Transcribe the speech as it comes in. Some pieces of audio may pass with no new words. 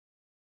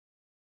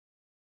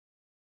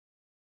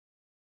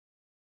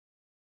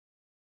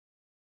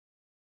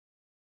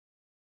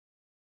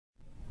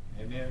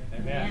Amen?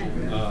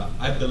 Amen.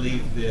 I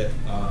believe that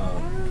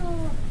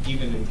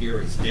even in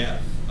Gary's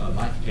death,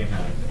 life came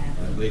out of it.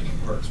 I believe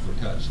hearts were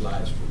touched,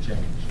 lives were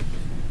changed.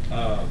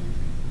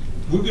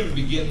 We're going to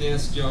begin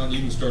this. John, you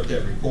can start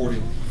that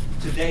recording.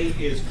 Today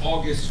is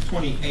August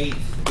 28th.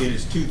 It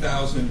is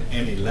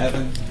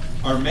 2011.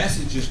 Our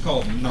message is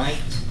called Night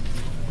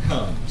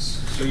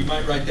Comes. So you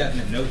might write that in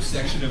the notes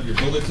section of your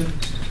bulletin.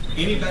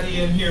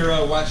 Anybody in here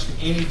watched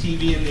any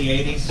TV in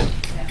the 80s?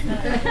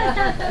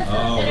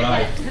 All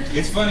right.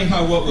 It's funny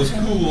how what was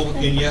cool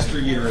in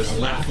yesteryear is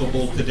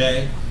laughable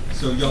today.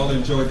 So y'all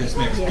enjoy this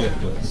next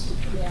clip with us.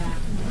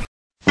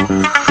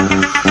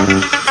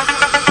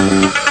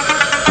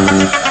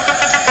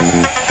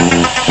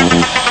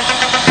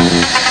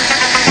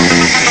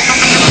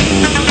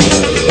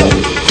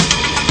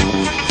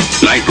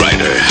 Knight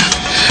Rider,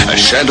 a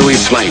shadowy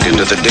flight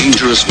into the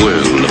dangerous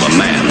world of a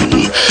man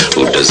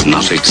who does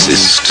not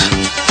exist.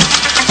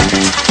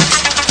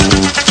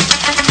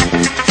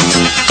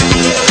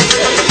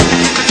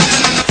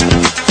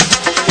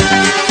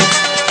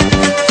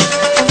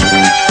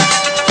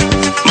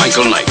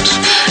 Michael Knight,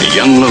 a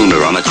young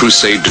loner on a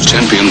crusade to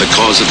champion the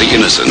cause of the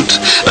innocent,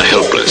 the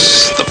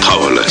helpless, the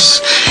powerless,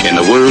 in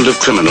a world of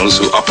criminals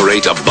who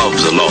operate above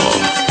the law.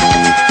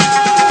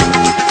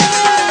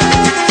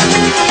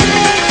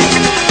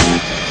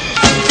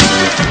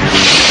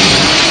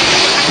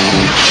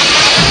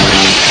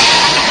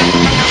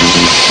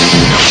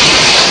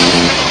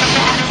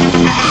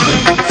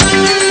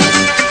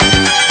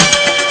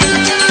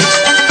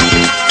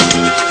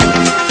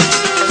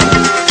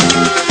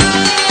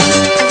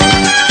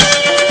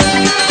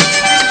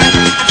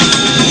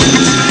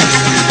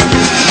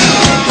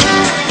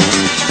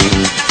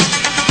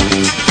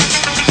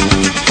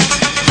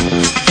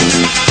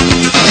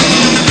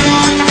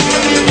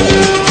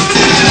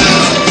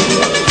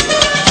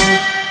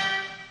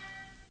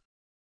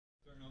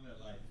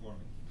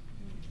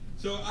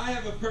 So I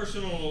have a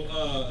personal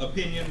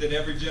opinion that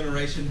every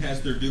generation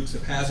has their Dukes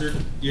of Hazzard.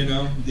 You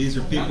know, these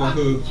are people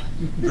who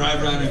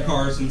drive around in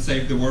cars and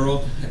save the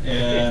world.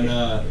 And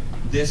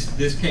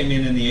this came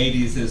in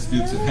the 80s as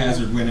Dukes of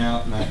Hazzard went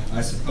out, and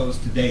I suppose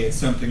today it's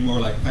something more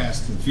like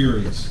Fast and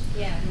Furious.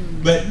 Yeah.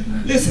 But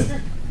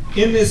listen,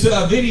 in this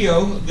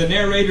video, the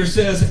narrator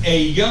says a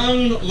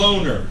young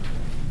loner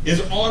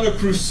is on a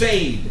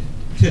crusade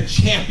to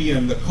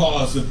champion the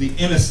cause of the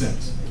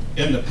innocent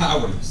and the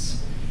powerless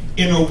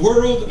in a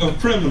world of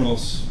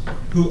criminals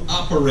who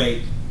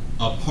operate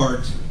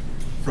apart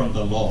from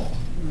the law.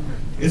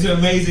 It's an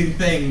amazing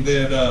thing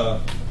that a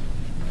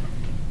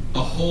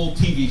whole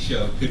TV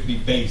show could be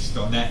based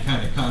on that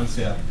kind of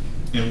concept.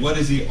 And what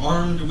is he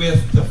armed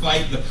with to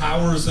fight the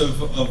powers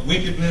of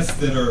wickedness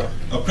that are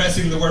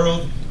oppressing the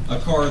world? A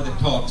car that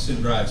talks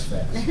and drives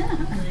fast.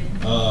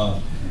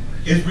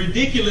 As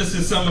ridiculous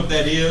as some of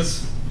that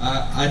is,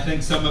 I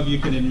think some of you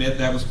can admit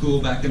that was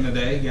cool back in the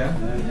day, yeah?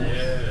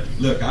 Yes.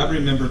 Look, I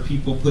remember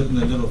people putting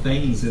the little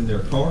things in their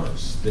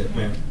cars that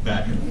went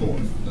back and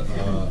forth.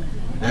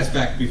 That's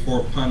back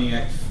before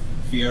Pontiac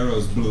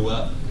Fieros blew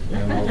up.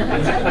 And all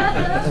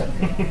that.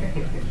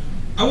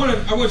 I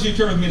want you to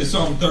turn with me to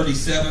Psalm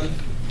 37.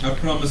 I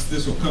promise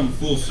this will come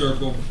full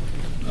circle.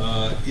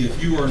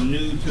 If you are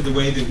new to the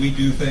way that we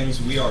do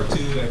things, we are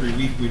too. Every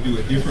week we do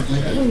it differently.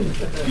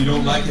 If you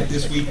don't like it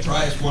this week,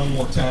 try us one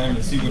more time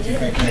and see what you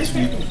think next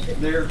week.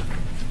 There.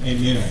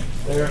 Amen.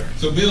 There.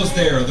 So Bill's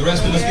there. The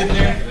rest of us getting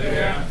there?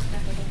 Yeah.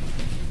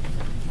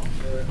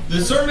 The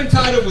sermon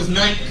title was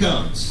Night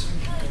Comes.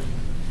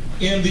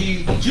 In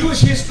the Jewish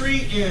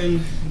history,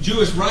 in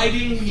Jewish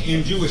writing,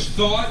 in Jewish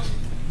thought,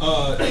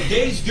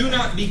 days do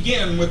not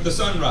begin with the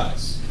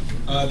sunrise.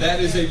 That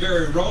is a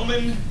very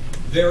Roman,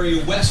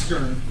 very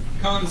Western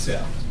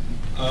concept.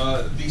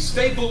 The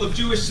staple of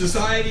Jewish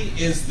society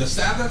is the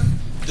Sabbath.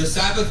 The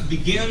Sabbath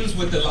begins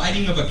with the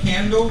lighting of a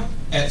candle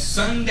at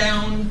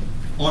sundown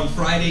on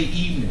Friday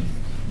evening.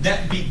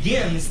 That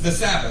begins the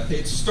Sabbath.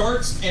 It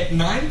starts at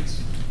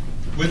night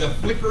with a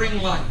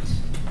flickering light,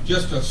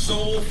 just a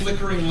soul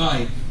flickering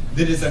light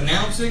that is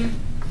announcing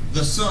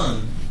the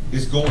sun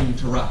is going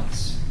to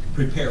rise.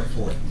 Prepare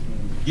for it.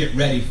 Get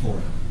ready for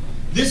it.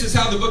 This is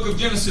how the book of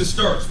Genesis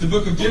starts. The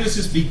book of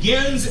Genesis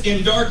begins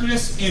in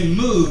darkness and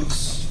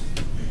moves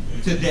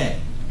to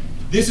day.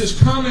 This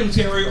is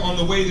commentary on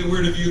the way that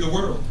we're to view the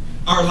world.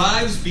 Our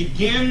lives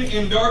begin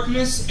in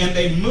darkness and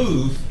they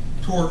move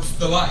towards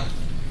the light.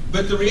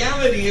 But the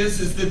reality is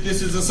that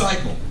this is a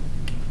cycle.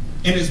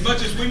 And as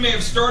much as we may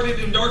have started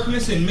in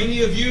darkness and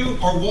many of you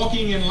are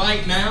walking in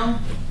light now,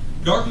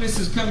 darkness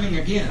is coming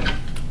again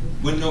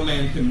when no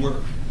man can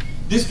work.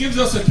 This gives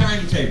us a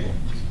timetable.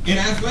 In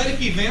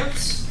athletic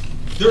events,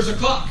 there's a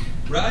clock,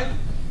 right?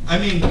 I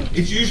mean,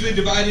 it's usually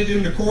divided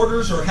into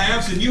quarters or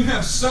halves, and you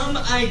have some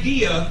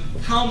idea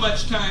how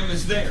much time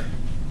is there.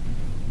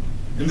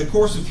 In the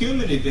course of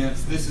human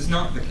events, this is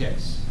not the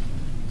case.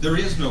 There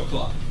is no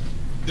clock.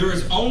 There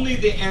is only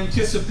the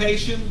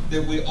anticipation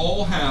that we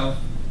all have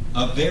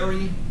a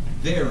very,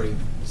 very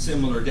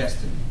similar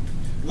destiny.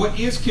 What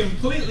is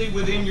completely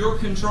within your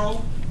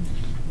control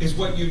is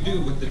what you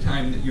do with the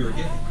time that you're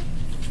given.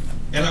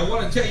 And I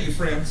want to tell you,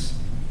 friends,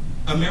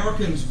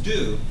 Americans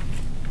do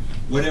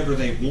whatever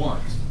they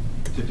want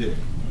to do.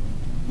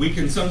 We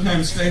can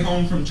sometimes stay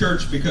home from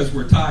church because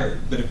we're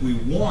tired, but if we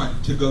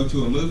want to go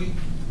to a movie,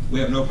 we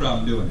have no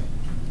problem doing it.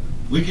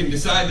 We can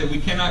decide that we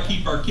cannot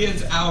keep our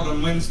kids out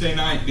on Wednesday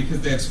night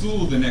because they have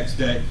school the next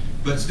day,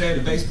 but stay at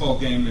a baseball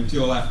game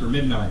until after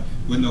midnight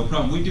with no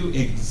problem. We do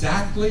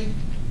exactly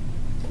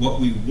what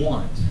we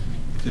want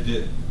to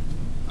do.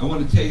 I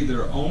want to tell you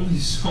there are only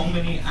so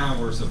many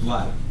hours of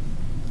life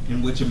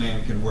in which a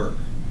man can work.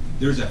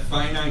 There's a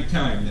finite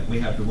time that we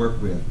have to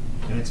work with,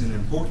 and it's an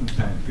important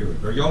time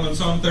period. Are y'all in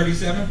Psalm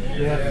 37?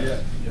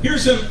 Yeah.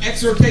 Here's some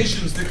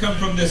exhortations that come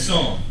from this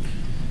psalm.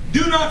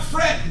 Do not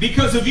fret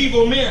because of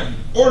evil men,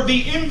 or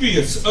be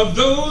envious of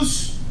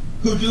those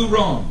who do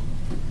wrong.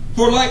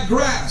 For like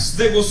grass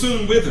they will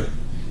soon wither,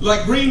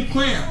 like green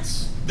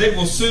plants they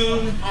will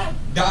soon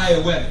die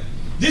away.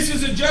 This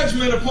is a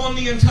judgment upon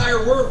the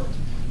entire world.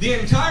 The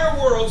entire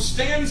world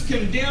stands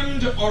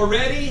condemned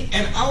already,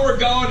 and our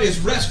God is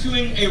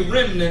rescuing a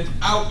remnant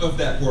out of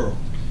that world.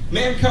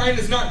 Mankind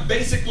is not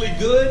basically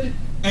good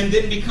and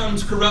then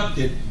becomes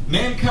corrupted.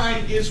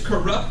 Mankind is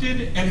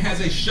corrupted and has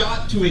a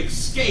shot to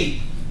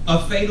escape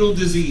a fatal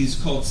disease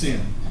called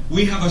sin.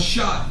 We have a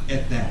shot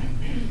at that.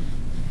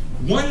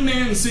 One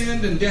man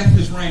sinned and death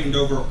has reigned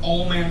over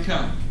all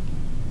mankind.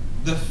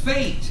 The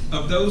fate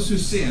of those who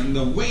sin,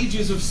 the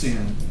wages of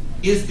sin,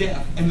 is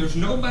death. And there's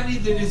nobody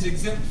that is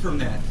exempt from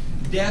that.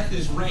 Death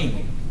is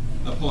reigning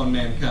upon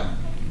mankind.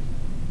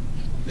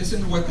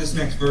 Listen to what this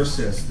next verse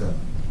says, though.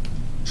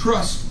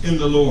 Trust in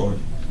the Lord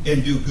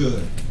and do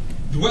good.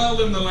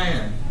 Dwell in the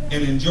land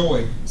and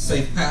enjoy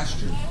safe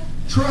pasture.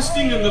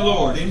 Trusting in the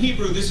Lord. In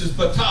Hebrew, this is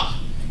batah.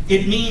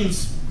 It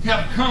means to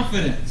have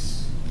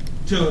confidence,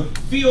 to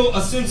feel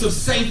a sense of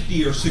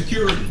safety or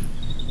security.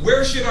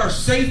 Where should our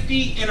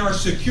safety and our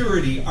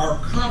security, our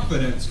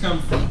confidence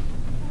come from?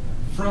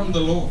 From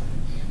the Lord.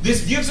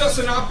 This gives us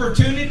an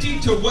opportunity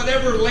to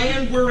whatever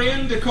land we're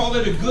in to call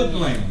it a good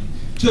land.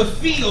 To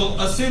feel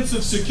a sense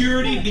of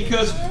security,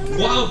 because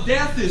while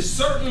death is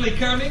certainly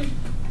coming,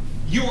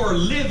 you are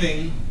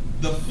living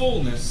the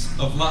fullness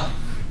of life.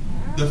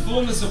 The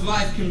fullness of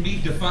life can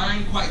be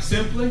defined quite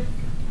simply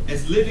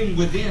as living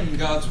within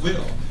God's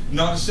will.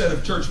 Not a set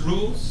of church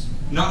rules,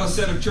 not a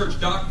set of church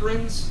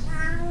doctrines,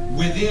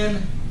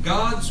 within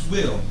God's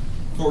will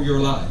for your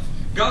life.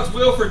 God's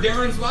will for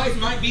Darren's life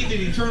might be that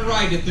he turn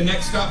right at the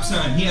next stop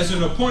sign. He has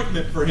an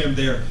appointment for him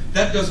there.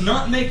 That does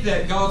not make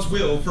that God's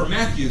will for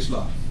Matthew's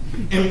life.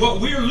 And what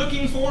we're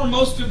looking for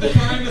most of the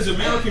time as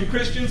American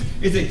Christians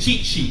is a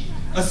cheat sheet.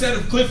 A set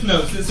of cliff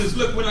notes that says,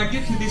 look, when I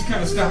get to these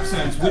kind of stop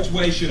signs, which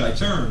way should I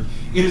turn?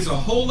 It is a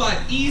whole lot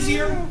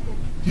easier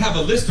to have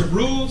a list of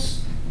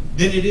rules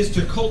than it is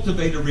to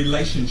cultivate a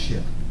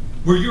relationship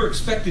where you're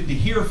expected to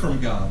hear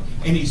from God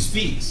and He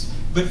speaks.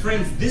 But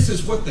friends, this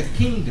is what the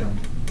kingdom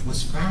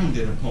was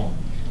founded upon,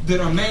 that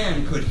a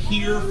man could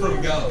hear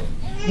from God.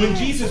 When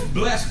Jesus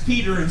blessed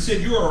Peter and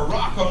said, you are a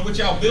rock on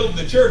which I'll build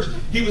the church,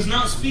 He was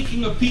not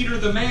speaking of Peter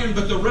the man,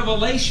 but the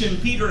revelation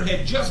Peter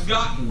had just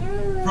gotten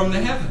from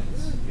the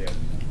heavens.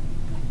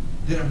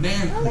 That a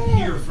man could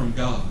hear from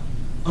God,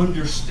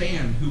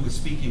 understand who was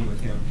speaking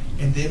with him,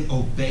 and then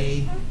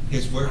obey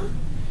His word.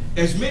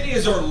 As many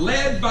as are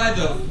led by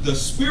the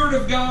Spirit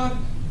of God,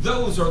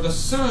 those are the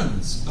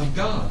sons of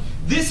God.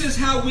 This is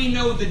how we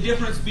know the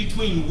difference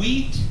between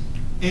wheat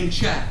and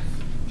chaff,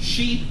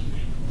 sheep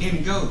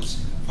and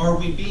goats. Are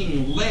we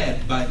being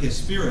led by His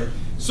Spirit?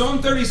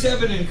 Psalm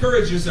 37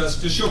 encourages us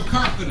to show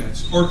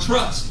confidence or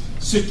trust,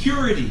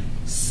 security,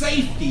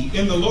 safety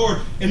in the Lord.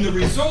 And the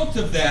result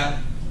of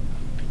that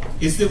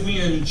is that we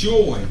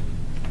enjoy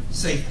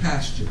safe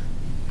pasture.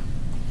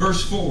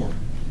 Verse 4,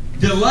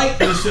 delight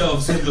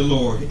yourselves in the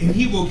Lord, and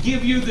He will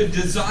give you the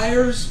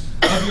desires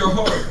of your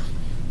heart.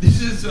 This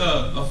is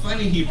a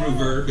funny Hebrew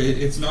verb.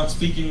 It's not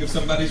speaking of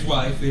somebody's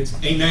wife. It's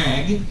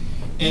anag.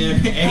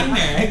 And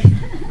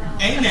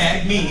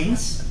anag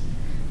means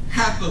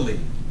happily,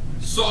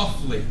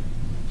 softly,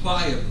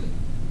 pliably.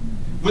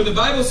 When the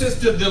Bible says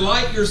to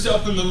delight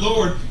yourself in the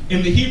Lord,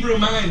 in the Hebrew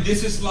mind,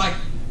 this is like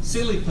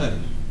silly putty.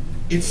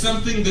 It's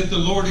something that the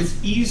Lord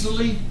is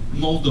easily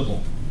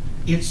moldable.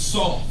 It's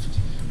soft.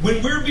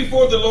 When we're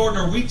before the Lord,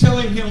 are we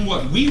telling Him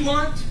what we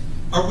want?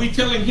 Are we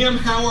telling Him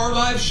how our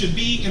lives should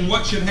be and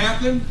what should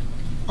happen?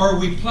 Or are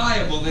we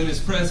pliable in His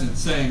presence,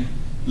 saying,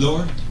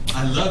 Lord,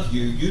 I love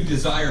you. You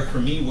desire for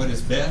me what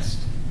is best.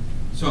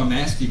 So I'm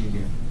asking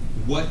you,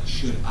 what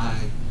should I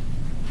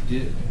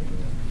do?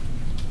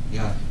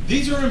 Yeah,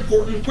 these are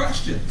important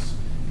questions.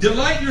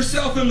 Delight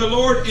yourself in the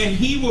Lord, and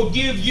He will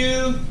give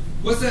you,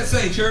 what's that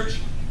say, church?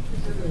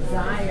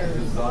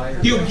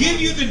 Desires. He'll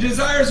give you the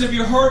desires of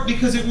your heart,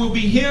 because it will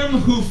be Him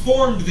who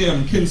formed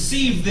them,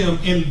 conceived them,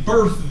 and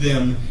birthed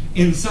them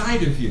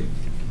inside of you.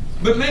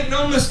 But make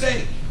no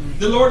mistake,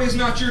 the Lord is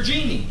not your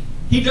genie.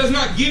 He does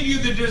not give you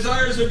the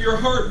desires of your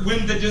heart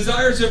when the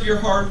desires of your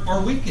heart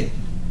are wicked.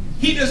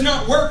 He does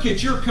not work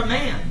at your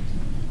command.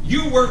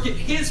 You work at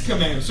His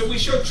command. So we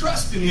show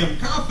trust in Him,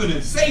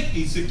 confidence,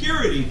 safety,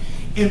 security,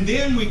 and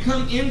then we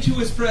come into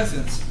His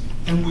presence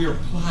And we are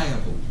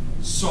pliable,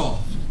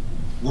 soft,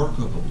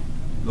 workable.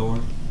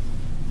 Lord,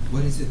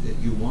 what is it that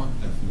you want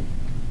of me?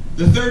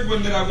 The third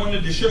one that I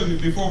wanted to show you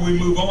before we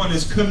move on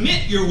is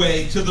commit your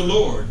way to the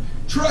Lord.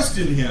 Trust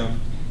in Him,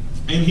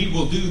 and He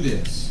will do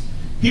this.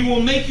 He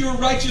will make your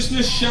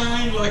righteousness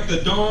shine like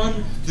the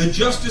dawn, the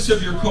justice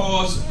of your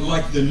cause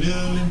like the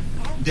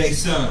noonday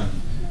sun.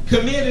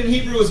 Commit in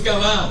Hebrew is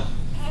galal.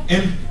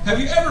 And have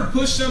you ever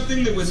pushed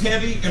something that was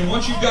heavy, and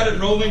once you got it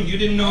rolling, you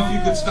didn't know if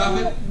you could stop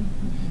it?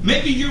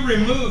 Maybe you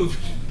removed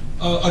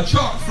a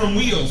chalk from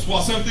wheels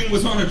while something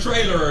was on a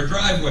trailer or a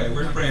driveway.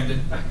 Where's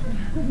Brandon?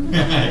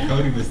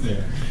 Cody was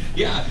there.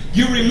 Yeah,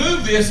 you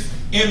remove this,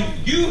 and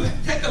you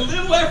take a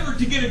little effort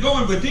to get it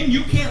going, but then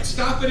you can't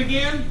stop it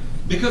again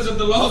because of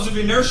the laws of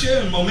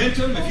inertia and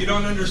momentum. If you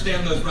don't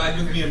understand those, ride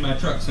with me in my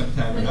truck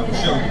sometime, and I will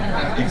show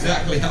you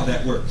exactly how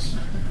that works.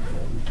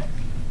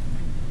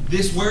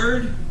 This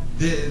word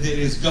that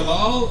is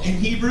galal in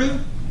Hebrew,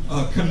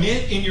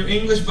 commit in your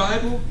English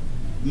Bible,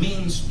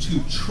 means to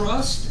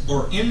trust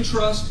or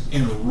entrust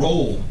and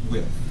roll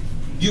with.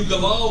 You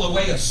galal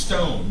away a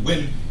stone.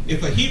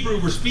 If a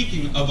Hebrew were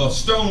speaking of a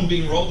stone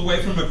being rolled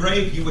away from a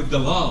grave, you would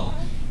galal.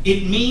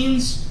 It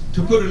means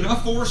to put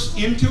enough force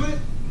into it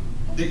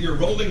that you're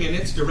rolling in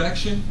its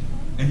direction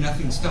and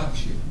nothing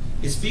stops you.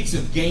 It speaks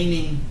of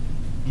gaining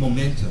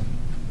momentum.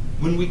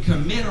 When we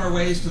commit our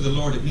ways to the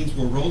Lord, it means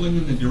we're rolling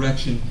in the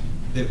direction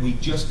that we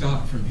just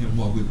got from Him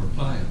while we were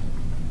pliable.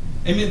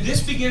 I mean,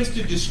 this begins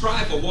to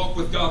describe a walk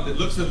with God that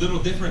looks a little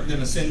different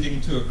than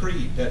ascending to a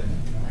creed, doesn't it?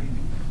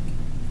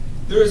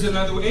 There is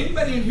another way.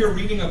 Anybody in here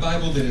reading a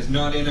Bible that is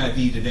not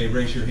NIV today,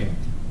 raise your hand.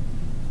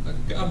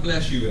 God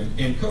bless you.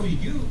 And Cody,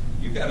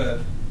 you got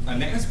a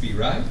NASB,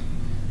 right?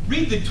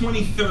 Read the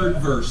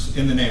 23rd verse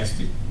in the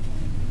NASB.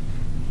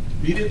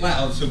 Read it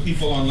loud so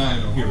people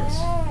online will hear us.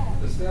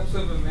 The steps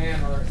of a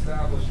man are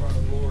established by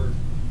the Lord,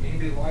 and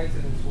He delights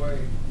in His way.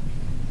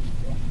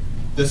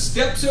 The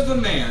steps of a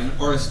man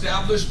are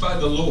established by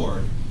the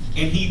Lord,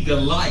 and He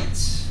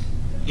delights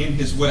in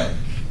His way.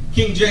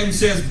 King James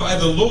says, by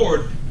the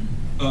Lord,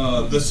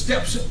 the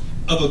steps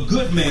of a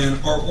good man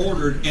are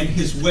ordered, and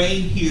His way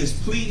He is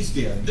pleased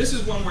in. This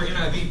is one where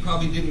NIV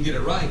probably didn't get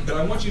it right, but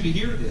I want you to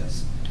hear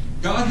this.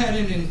 God had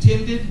an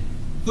intended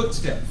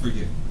footstep for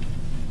you.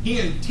 He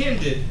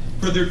intended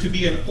for there to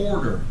be an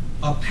order,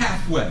 a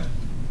pathway,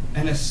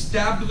 an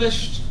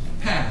established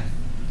path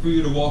for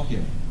you to walk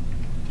in.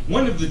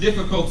 One of the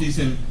difficulties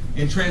in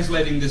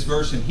translating this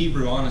verse in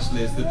Hebrew,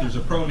 honestly, is that there's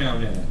a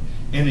pronoun in it.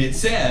 And it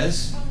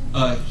says,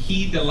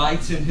 He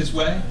delights in His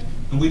way,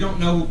 and we don't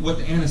know what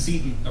the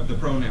antecedent of the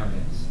pronoun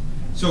is.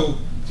 So,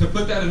 to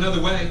put that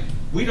another way,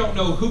 we don't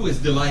know who is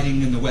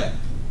delighting in the way.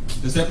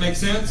 Does that make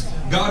sense?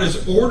 God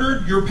has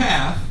ordered your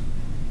path,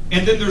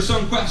 and then there's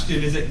some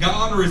question, is it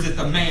God or is it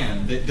the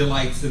man that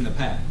delights in the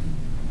path?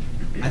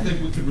 I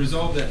think we could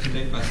resolve that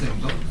today by saying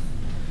both.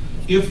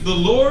 If the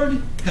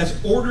Lord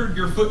has ordered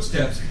your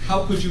footsteps,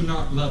 how could you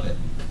not love it?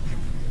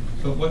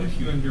 But what if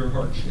you endure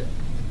hardship?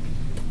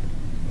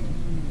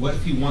 What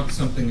if He wants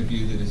something of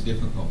you that is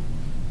difficult?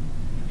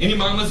 Any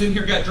mamas in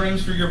here got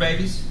dreams for your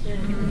babies?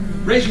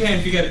 Raise your hand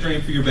if you got a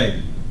dream for your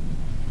baby.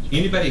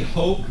 Anybody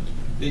hope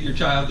that your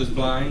child is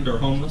blind or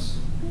homeless?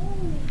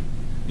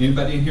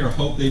 Anybody in here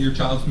hope that your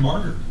child's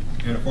martyred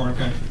in a foreign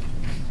country?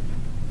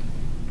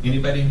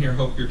 Anybody in here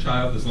hope your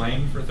child is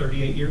lame for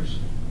 38 years?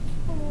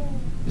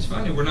 It's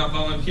funny, we're not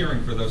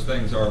volunteering for those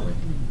things, are we?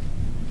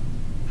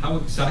 How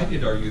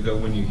excited are you, though,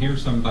 when you hear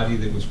somebody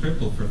that was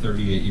crippled for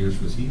 38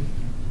 years was healed?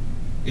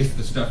 It's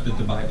the stuff that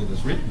the Bible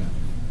is written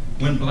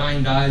of. When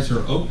blind eyes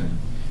are open.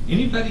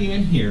 Anybody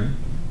in here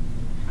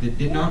that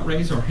did not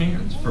raise our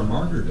hands for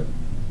martyrdom?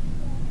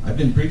 I've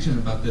been preaching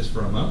about this for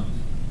a month.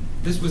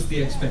 This was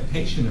the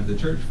expectation of the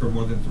church for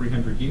more than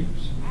 300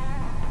 years.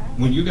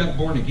 When you got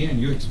born again,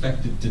 you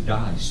expected to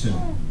die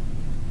soon,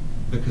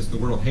 because the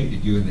world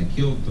hated you and they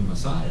killed the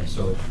Messiah,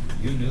 so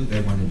you knew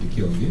they wanted to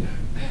kill you.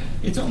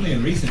 It's only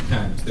in recent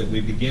times that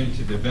we begin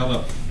to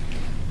develop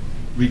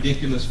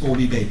ridiculous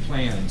 40-day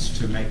plans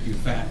to make you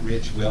fat,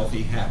 rich,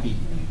 wealthy, happy,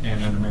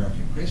 and an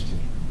American Christian.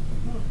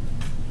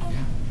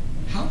 Yeah.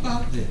 How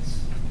about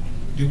this?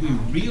 Do we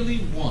really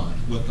want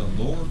what the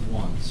Lord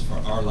wants for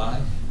our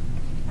life?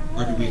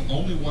 Or do we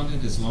only want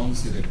it as long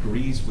as it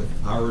agrees with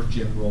our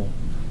general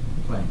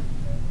plan?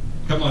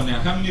 Come on now,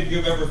 how many of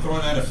you have ever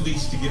thrown out a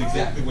fleece to get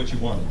exactly what you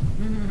wanted?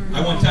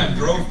 I one time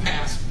drove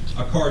past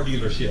a car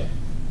dealership.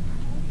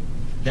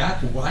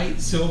 That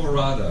white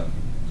Silverado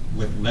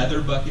with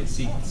leather bucket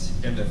seats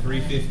and the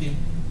 350,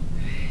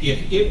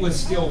 if it was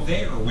still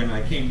there when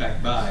I came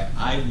back by,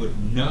 I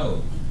would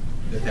know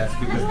that that's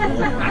because the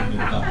Lord wanted me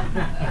to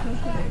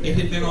buy it. It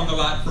had been on the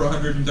lot for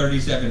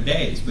 137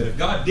 days, but if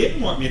God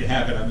didn't want me to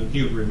have it, I mean,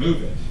 He would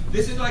remove it.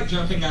 This is like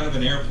jumping out of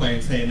an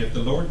airplane saying, if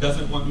the Lord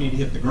doesn't want me to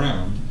hit the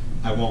ground,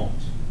 I won't.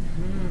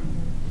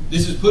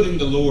 This is putting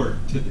the Lord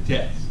to the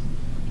test.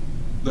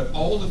 But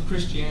all of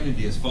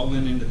Christianity has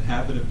fallen into the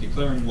habit of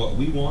declaring what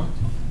we want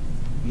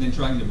and then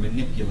trying to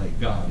manipulate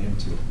God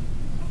into it.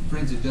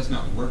 Friends, it does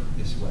not work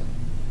this way.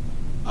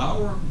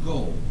 Our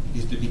goal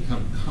is to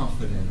become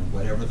confident in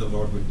whatever the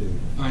Lord would do,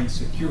 to find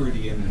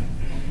security in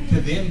it,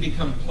 to then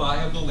become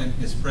pliable in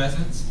His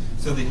presence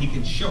so that He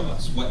can show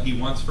us what He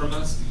wants from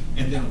us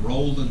and then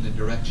roll in the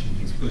direction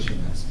He's pushing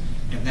us.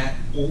 And that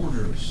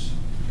orders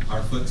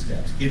our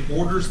footsteps. It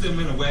orders them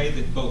in a way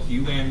that both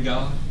you and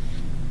God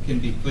can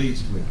be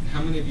pleased with.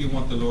 How many of you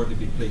want the Lord to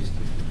be pleased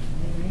with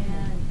you?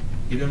 Amen.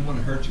 He doesn't want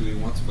to hurt you.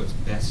 He wants what's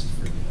best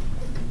for you.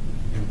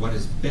 And what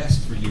is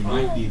best for you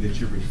might be that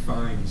you're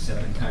refined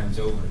 7 times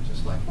over,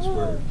 just like His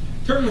Word.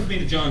 Turn with me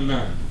to John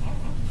 9.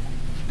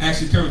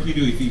 Actually, turn with me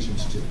to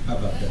Ephesians 2. How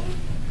about that?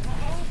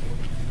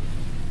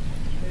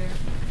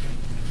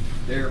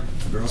 There.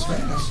 The girl's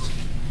fast.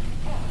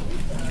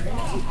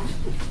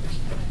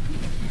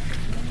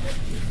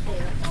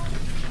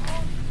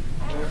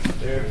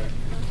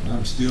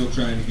 I'm still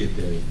trying to get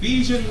there.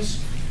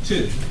 Ephesians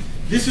 2.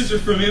 This is a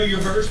familiar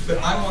verse, but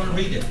I want to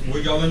read it. Will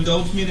y'all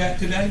indulge me that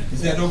today?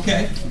 Is that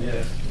okay?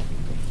 Yes.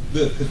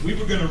 Good, because we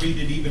were going to read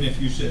it even if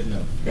you said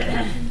no.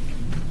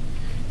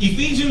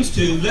 Ephesians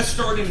 2, let's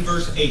start in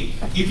verse 8.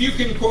 If you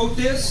can quote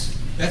this,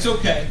 that's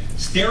okay.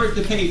 Stare at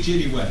the page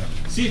anyway.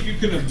 See if you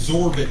can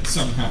absorb it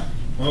somehow.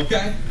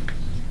 Okay?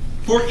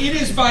 For it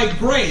is by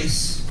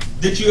grace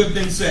that you have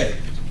been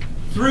saved,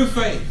 through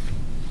faith.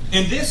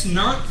 And this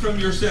not from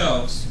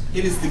yourselves,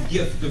 it is the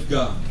gift of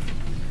God.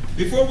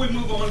 Before we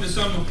move on to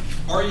some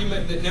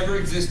argument that never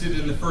existed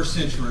in the first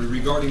century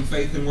regarding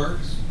faith and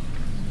works,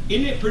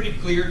 isn't it pretty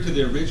clear to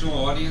the original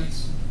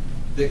audience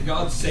that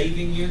God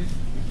saving you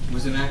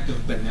was an act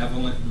of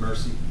benevolent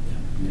mercy?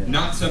 Yeah.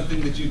 Not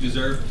something that you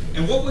deserved.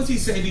 And what was He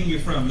saving you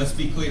from? Let's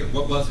be clear.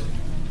 What was it?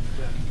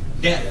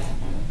 Death.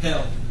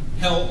 Hell.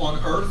 Hell on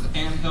earth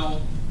and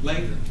hell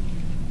later.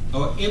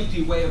 An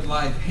empty way of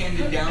life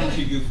handed down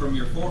to you from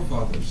your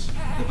forefathers,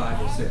 the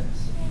Bible says.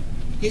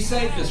 He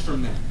saved us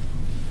from that.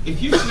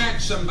 If you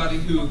snatch somebody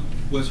who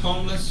was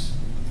homeless,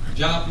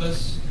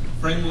 jobless,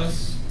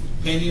 friendless,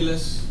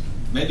 penniless,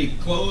 maybe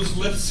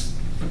clothesless,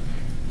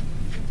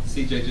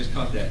 CJ just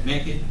caught that,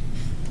 naked,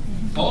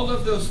 all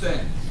of those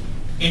things,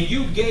 and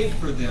you gave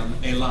for them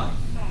a life.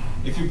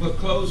 If you put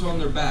clothes on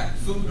their back,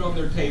 food on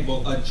their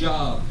table, a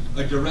job,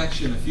 a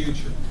direction, a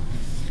future,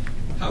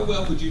 how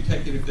well would you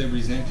take it if they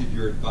resented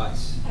your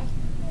advice?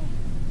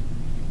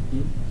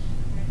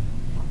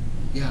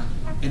 Yeah,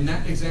 and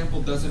that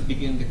example doesn't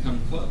begin to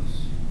come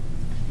close.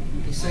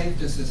 He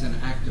saved us as an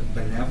act of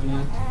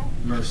benevolent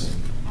mercy,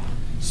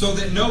 so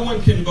that no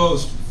one can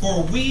boast,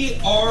 for we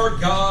are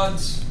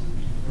God's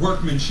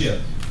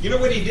workmanship. You know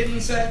what He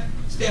didn't say?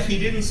 Steph, He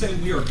didn't say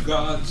we are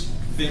God's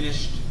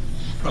finished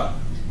product,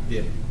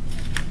 did He?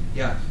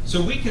 Yeah,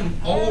 so we can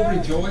all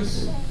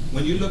rejoice.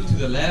 When you look to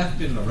the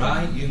left and the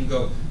right, you can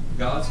go,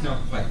 God's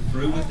not quite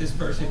through with this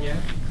person yet,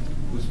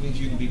 which means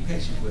you can be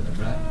patient with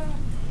Him, right?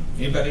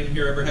 Anybody in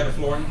here ever had a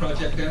flooring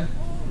project done?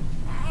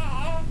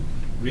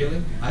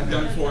 Really? I've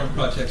done flooring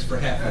projects for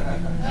half of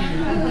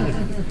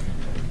them.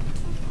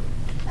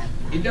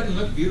 It doesn't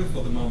look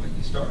beautiful the moment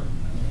you start.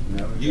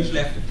 No, you usually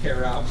have to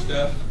tear out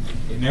stuff.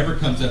 It never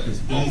comes up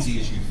as easy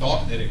as you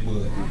thought that it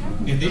would.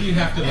 And then you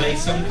have to lay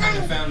some kind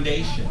of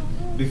foundation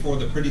before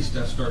the pretty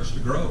stuff starts to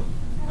grow.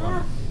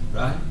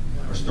 Right?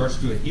 Or starts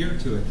to adhere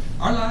to it.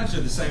 Our lives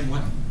are the same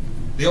way.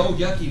 The old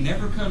yucky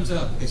never comes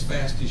up as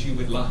fast as you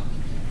would like.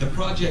 The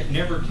project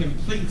never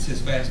completes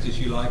as fast as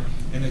you like.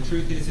 And the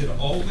truth is, it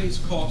always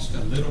costs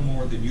a little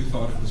more than you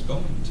thought it was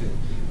going to,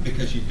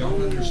 because you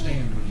don't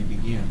understand when you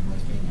begin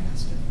what's being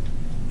asked of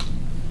you.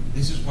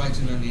 This is why it's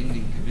an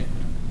unending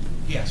commitment.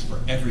 He asks for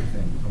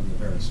everything from the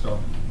very start.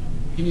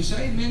 Can you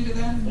say amen to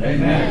that?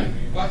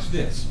 Amen. Watch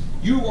this.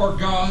 You are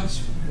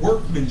God's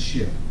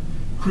workmanship,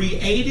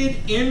 created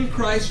in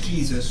Christ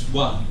Jesus.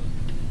 Why?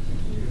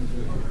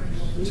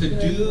 To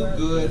do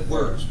good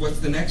works. What's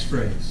the next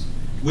phrase?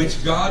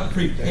 Which God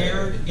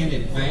prepared in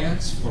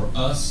advance for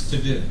us to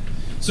do.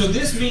 So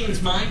this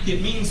means, Mike,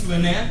 it means,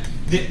 Lynette,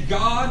 that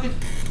God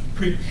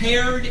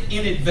prepared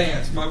in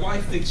advance. My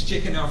wife fixed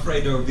chicken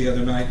Alfredo the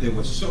other night that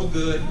was so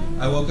good,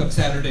 I woke up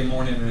Saturday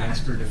morning and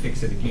asked her to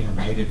fix it again.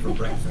 I ate it for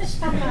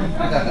breakfast.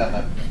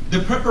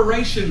 The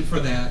preparation for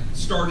that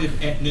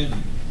started at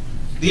noon.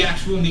 The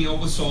actual meal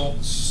was all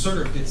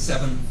served at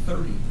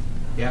 7:30.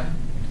 Yeah?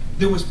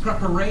 There was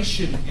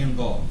preparation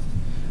involved.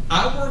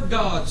 Our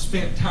God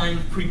spent time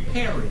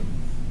preparing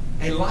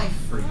a life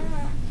for you.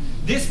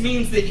 This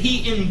means that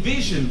He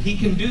envisioned, He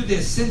can do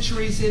this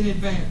centuries in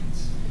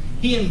advance.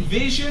 He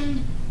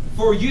envisioned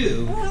for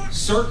you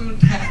certain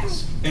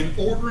tasks, an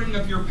ordering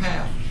of your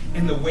path,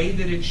 and the way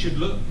that it should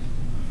look.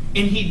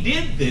 And He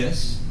did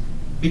this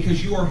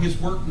because you are His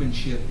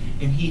workmanship,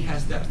 and He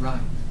has that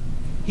right.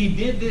 He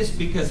did this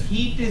because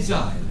He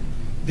desired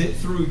that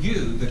through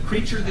you, the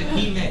creature that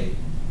He made,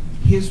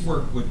 His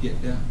work would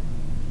get done.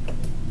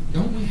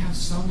 Don't we have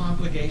some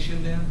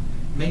obligation then?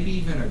 Maybe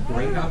even a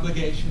great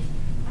obligation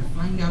to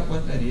find out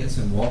what that is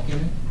and walk in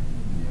it?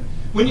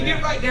 When you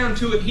get right down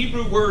to it,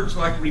 Hebrew words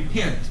like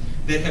repent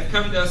that have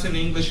come to us in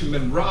English and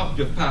been robbed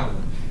of power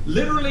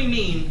literally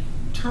mean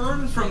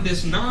turn from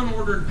this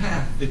non-ordered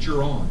path that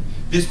you're on,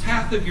 this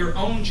path of your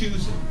own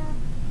choosing.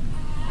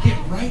 Get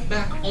right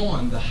back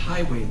on the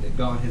highway that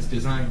God has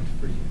designed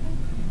for you.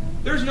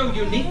 There's no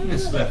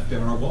uniqueness left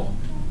in our walk.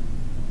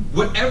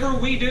 Whatever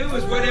we do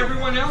is what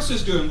everyone else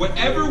is doing.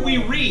 Whatever we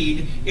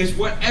read is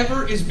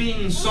whatever is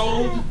being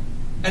sold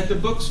at the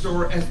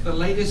bookstore as the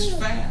latest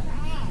fad.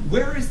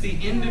 Where is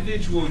the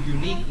individual,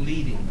 unique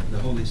leading of the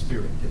Holy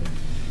Spirit today?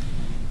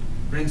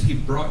 Friends, He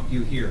brought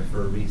you here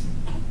for a reason.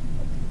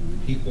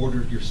 He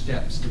ordered your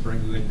steps to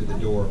bring you into the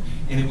door,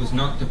 and it was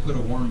not to put a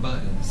warm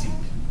butt in the seat.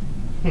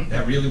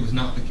 That really was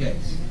not the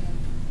case.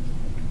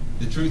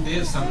 The truth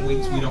is, some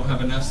weeks we don't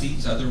have enough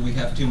seats, other we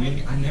have too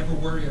many. I never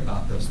worry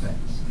about those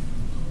things.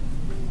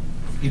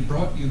 He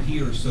brought you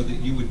here so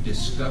that you would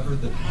discover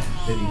the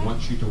path that He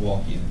wants you to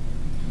walk in,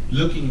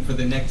 looking for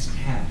the next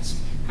task.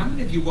 How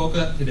many of you woke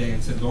up today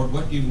and said, Lord,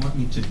 what do you want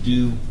me to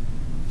do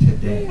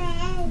today?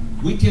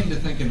 We tend to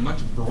think in much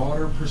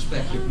broader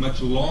perspective,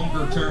 much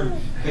longer term,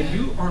 but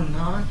you are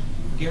not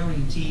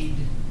guaranteed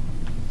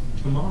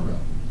tomorrow.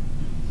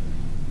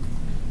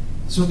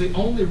 So the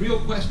only real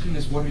question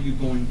is, what are you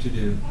going to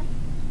do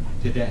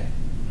today?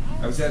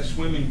 I was at a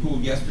swimming pool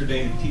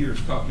yesterday and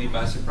tears caught me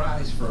by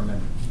surprise for a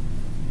minute.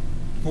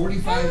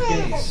 45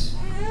 days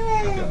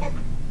ago,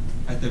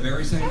 at the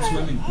very same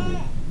swimming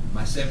pool,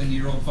 my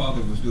 7-year-old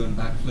father was doing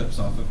backflips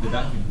off of the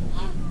diving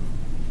board.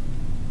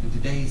 And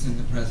today he's in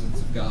the presence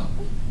of God,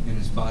 and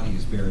his body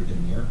is buried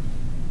in the earth.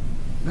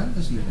 None of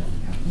us knew that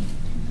would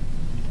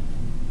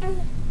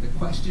happen. The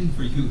question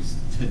for you is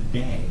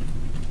today,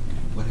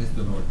 what has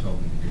the Lord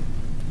told me to do?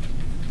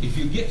 If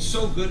you get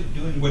so good at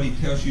doing what He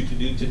tells you to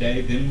do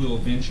today, then we'll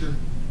venture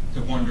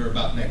to wonder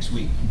about next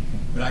week.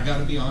 But I got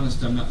to be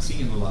honest, I'm not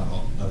seeing a lot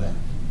of that.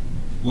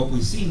 What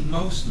we see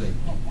mostly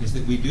is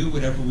that we do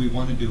whatever we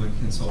want to do and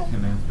consult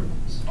Him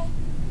afterwards.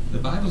 The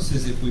Bible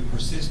says if we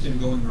persist in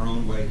going our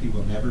own way, He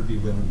will never be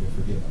willing to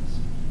forgive us.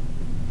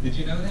 Did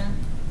you know that?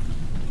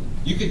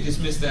 You could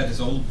dismiss that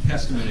as Old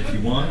Testament if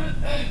you want,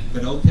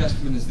 but Old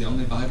Testament is the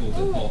only Bible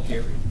that Paul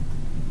carried.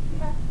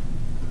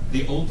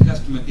 The Old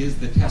Testament is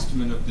the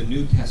testament of the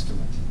New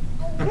Testament.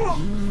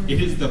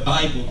 It is the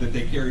Bible that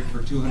they carried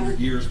for 200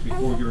 years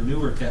before your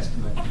newer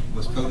testament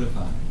was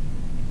codified.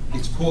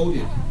 It's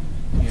quoted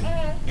in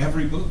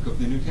every book of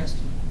the New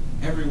Testament.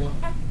 Every one.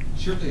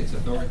 Surely it's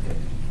authoritative.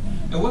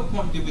 At what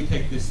point do we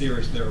take this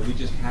seriously? Are we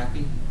just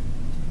happy?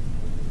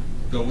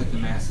 Go with the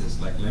masses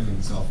like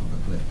lemmings off of a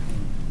cliff.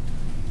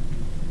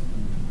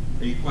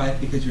 Are you quiet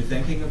because you're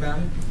thinking about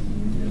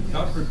it?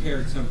 God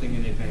prepared something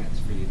in advance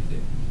for you to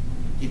do.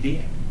 He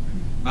did.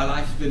 My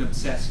life's been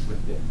obsessed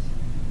with this.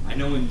 I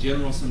know in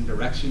general some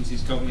directions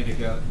He's told me to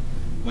go.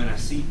 When I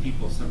see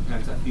people,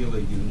 sometimes I feel a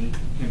unique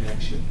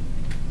connection.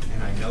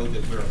 And I know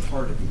that we're a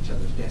part of each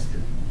other's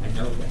destiny. I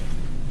know that.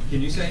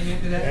 Can you say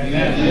amen to that? You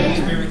have any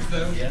experience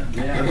those? Yeah.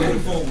 I'm looking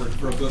forward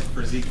for a book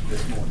for Zeke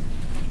this morning.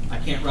 I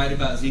can't write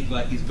about Zeke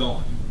like he's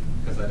gone,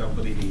 because I don't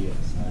believe he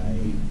is.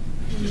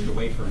 He's just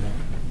away for an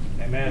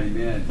hour. Amen.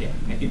 Amen. Yeah,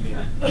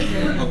 amen. I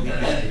hope he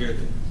gets to hear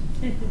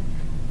this.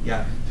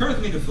 Yeah. Turn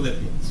with me to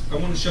Philippians. I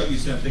want to show you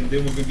something,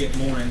 then we're going to get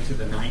more into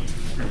the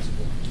 9th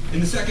principle. In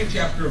the 2nd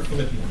chapter of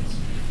Philippians.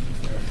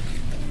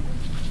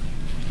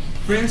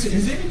 Friends,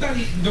 is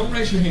anybody, don't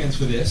raise your hands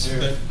for this,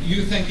 but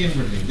you think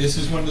inwardly. This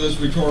is one of those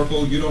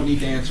rhetorical, you don't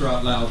need to answer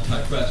out loud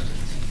type questions.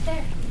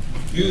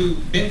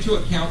 You've been to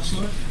a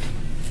counselor?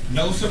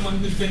 Know someone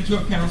who's been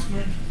to a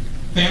counselor?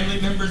 Family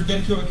members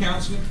been to a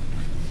counselor?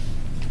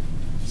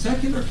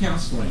 Secular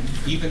counseling,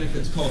 even if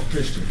it's called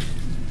Christian,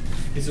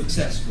 is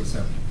obsessed with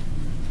something.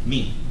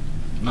 Me,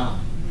 mine,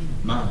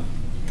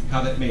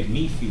 how that made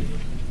me feel.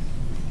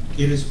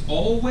 It is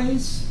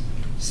always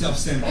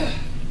self-centered.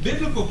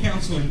 Biblical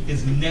counseling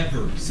is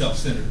never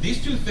self-centered.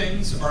 These two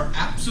things are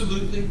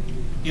absolutely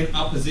in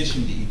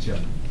opposition to each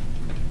other.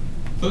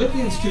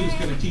 Philippians 2 is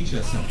going to teach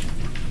us something.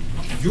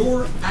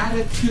 Your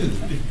attitude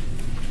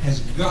has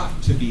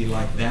got to be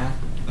like that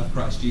of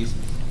Christ Jesus.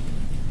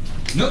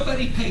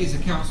 Nobody pays a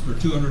counselor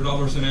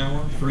 $200 an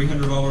hour,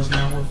 $300 an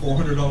hour,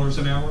 $400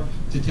 an hour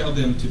to tell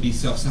them to be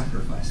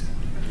self-sacrificing.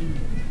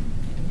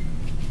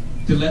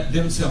 To let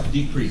themselves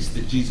decrease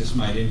that Jesus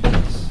might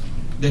increase.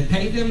 They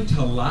pay them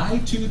to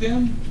lie to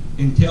them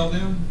and tell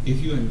them, if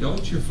you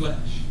indulge your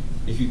flesh,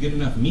 if you get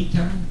enough me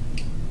time,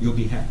 you'll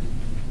be happy.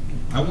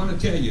 I want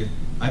to tell you,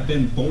 I've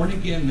been born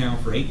again now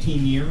for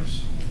 18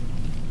 years.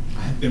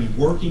 I've been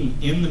working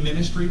in the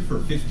ministry for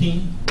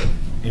 15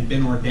 and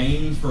been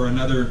ordained for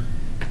another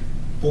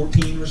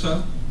 14 or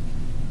so.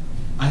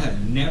 I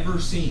have never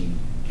seen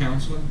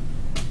counseling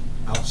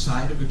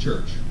outside of a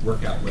church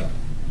work out well.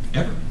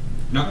 Ever.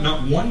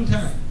 Not one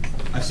time.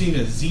 I've seen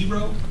a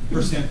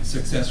 0%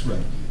 success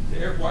rate.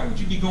 Eric, why would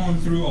you be going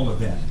through all of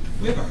that?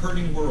 We have a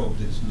hurting world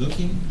that's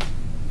looking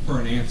for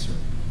an answer.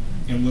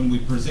 And when we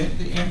present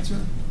the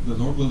answer, the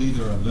Lord will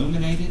either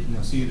illuminate it and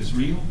they'll see it as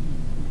real,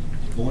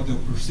 or they'll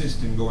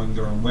persist in going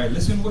their own way.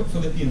 Listen to what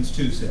Philippians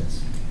 2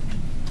 says.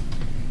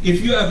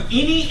 If you have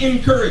any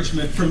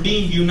encouragement from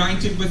being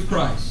united with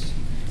Christ,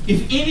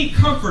 if any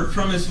comfort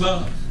from His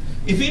love,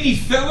 if any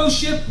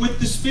fellowship with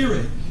the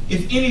Spirit,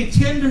 if any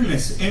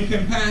tenderness and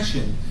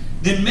compassion,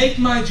 Then make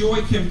my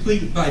joy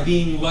complete by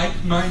being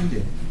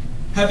like-minded,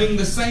 having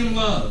the same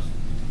love,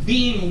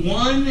 being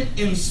one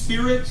in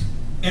spirit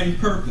and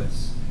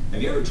purpose.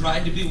 Have you ever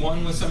tried to be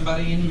one with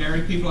somebody? Any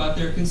married people out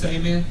there can say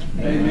amen?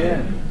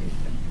 Amen.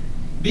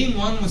 Being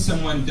one with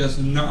someone does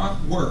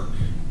not work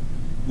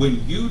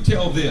when you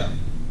tell them,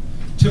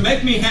 to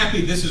make me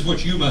happy, this is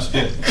what you must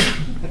do.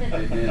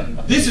 Amen.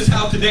 This is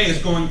how today is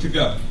going to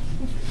go.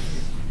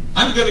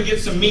 I'm going to get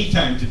some me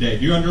time today.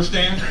 Do you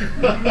understand?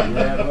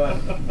 Yeah,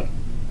 but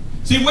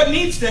See, what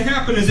needs to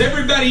happen is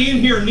everybody in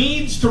here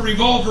needs to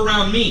revolve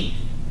around me.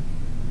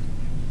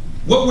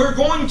 What we're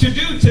going to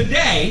do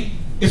today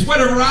is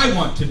whatever I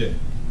want to do.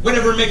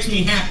 Whatever makes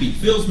me happy,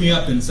 fills me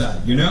up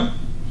inside, you know?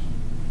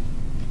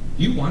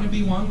 You want to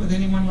be one with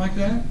anyone like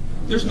that?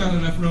 There's not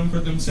enough room for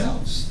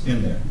themselves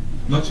in there,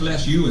 much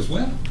less you as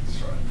well.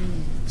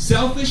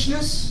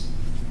 Selfishness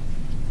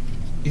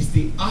is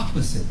the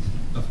opposite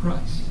of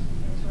Christ.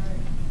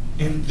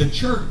 And the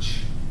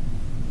church,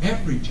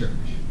 every church,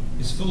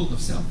 is full of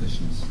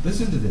selfishness.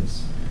 Listen to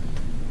this.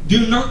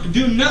 Do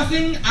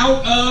nothing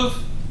out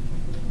of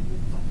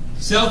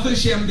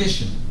selfish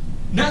ambition.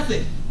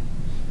 Nothing.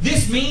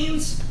 This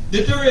means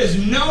that there is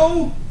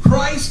no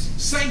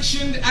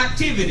Christ-sanctioned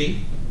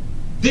activity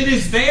that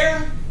is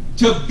there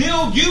to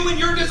build you and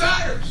your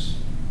desires.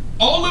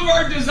 All of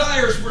our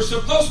desires were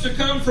supposed to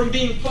come from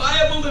being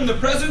pliable in the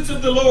presence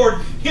of the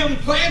Lord, Him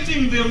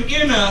planting them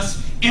in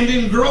us, and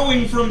then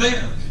growing from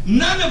there.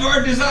 None of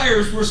our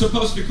desires were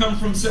supposed to come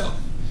from self.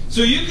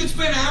 So you could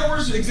spend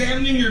hours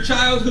examining your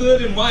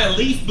childhood and why a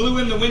leaf blew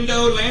in the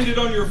window, landed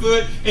on your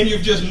foot, and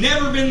you've just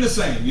never been the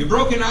same. You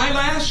broke an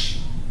eyelash,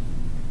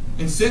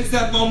 and since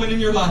that moment in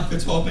your life,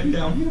 it's all been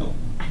downhill.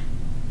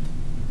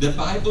 The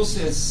Bible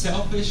says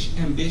selfish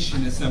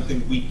ambition is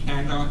something we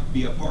cannot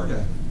be a part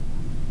of.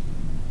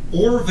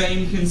 Or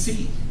vain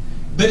conceit.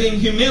 But in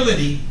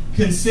humility,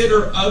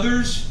 consider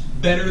others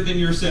better than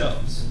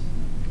yourselves.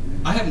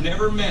 I have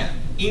never met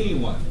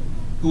anyone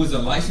who was a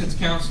licensed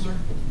counselor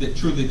that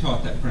truly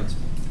taught that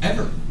principle.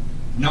 Ever.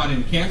 Not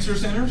in cancer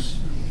centers,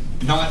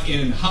 not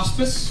in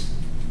hospice,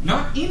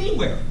 not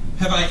anywhere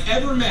have I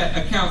ever met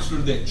a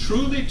counselor that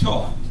truly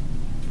taught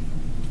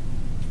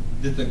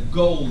that the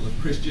goal of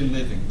Christian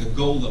living, the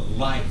goal of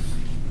life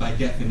by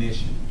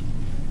definition,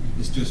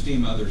 is to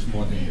esteem others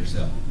more than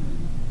yourself.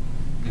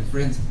 And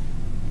friends,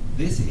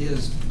 this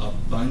is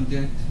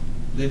abundant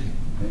living.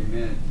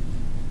 Amen.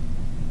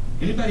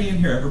 Anybody in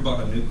here ever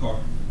bought a new car?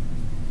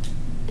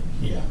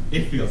 Yeah,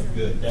 it feels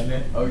good, doesn't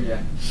it? Oh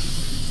yeah.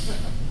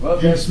 Well,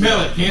 You can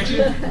smell it, can't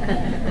you?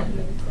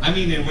 I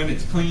mean, and when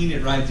it's clean,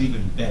 it rides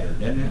even better,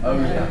 doesn't it? Oh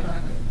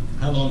yeah.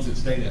 How long does it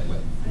stay that way?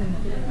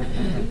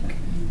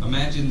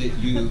 Imagine that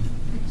you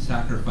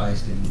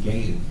sacrificed and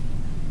gave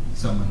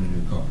someone a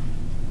new car.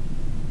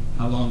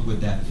 How long would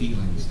that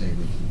feeling stay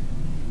with you?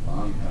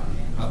 Long time.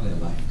 Probably a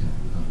lifetime.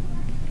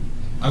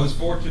 Huh? I was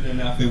fortunate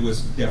enough, it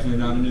was definitely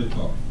not a new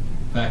car.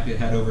 In fact, it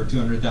had over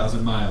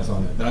 200,000 miles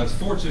on it. But I was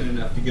fortunate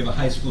enough to give a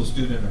high school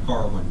student a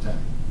car one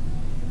time.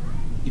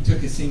 He took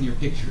his senior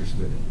pictures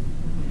with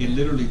it. It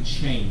literally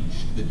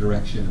changed the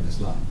direction of his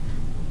life.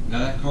 Now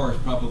that car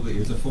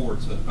is a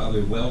Ford, so it's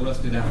probably well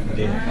rusted out and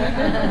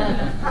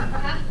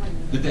dead.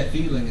 But that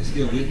feeling is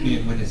still with me,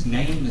 and when his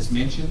name is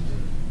mentioned,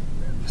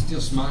 I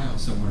still smile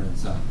somewhere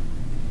inside.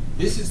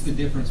 This is the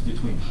difference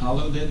between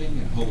hollow living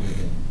and holy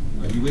living.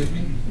 Are you with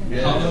me?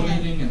 Yes. Hollow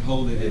living and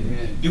holy living.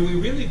 Amen. Do we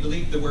really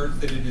believe the words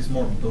that it is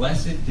more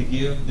blessed to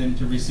give than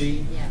to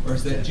receive? Yeah. Or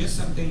is that just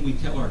something we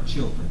tell our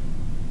children?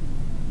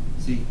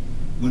 See,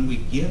 when we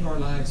give our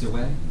lives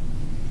away,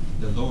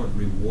 the Lord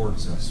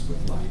rewards us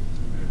with life.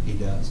 He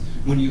does.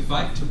 When you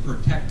fight to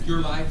protect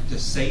your life, to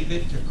save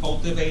it, to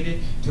cultivate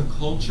it, to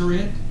culture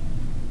it,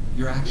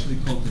 you're actually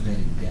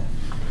cultivating death.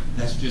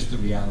 That's just the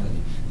reality.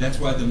 That's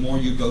why the more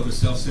you go to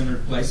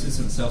self-centered places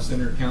and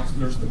self-centered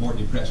counselors, the more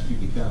depressed you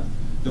become.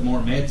 The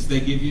more meds they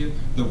give you,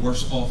 the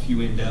worse off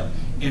you end up.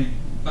 And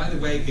by the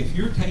way, if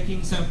you're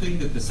taking something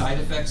that the side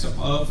effects of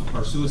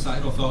are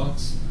suicidal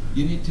thoughts,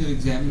 you need to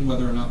examine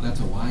whether or not that's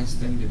a wise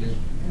thing to do.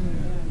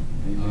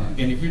 Amen.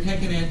 And if you're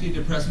taking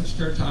antidepressants,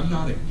 church, I'm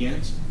not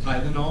against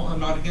Tylenol. I'm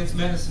not against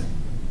medicine.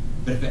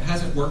 But if it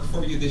hasn't worked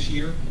for you this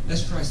year,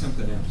 let's try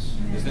something else.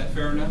 Is that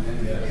fair enough?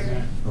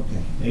 Yes.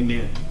 Okay.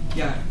 Amen.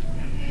 Yeah.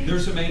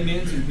 There's some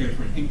amens in here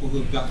from people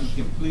who have gotten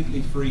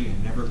completely free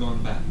and never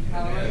gone back.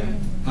 Hallelujah.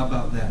 How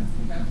about that?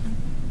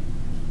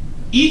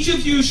 Each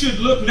of you should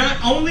look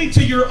not only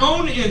to your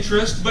own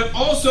interest, but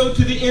also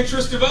to the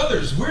interest of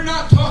others. We're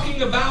not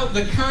talking about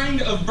the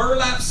kind of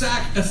burlap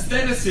sack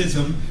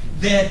aestheticism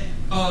that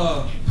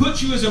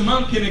puts you as a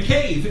monk in a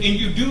cave and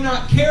you do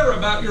not care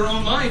about your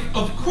own life.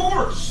 Of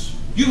course,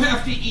 you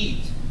have to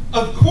eat.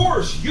 Of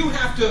course, you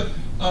have to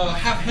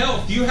have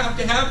health. You have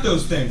to have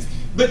those things.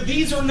 But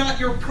these are not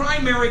your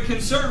primary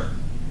concern.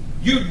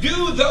 You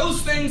do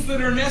those things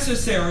that are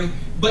necessary,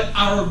 but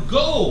our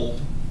goal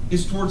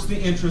is towards the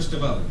interest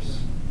of others.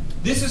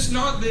 This is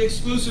not the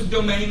exclusive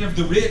domain of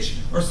the rich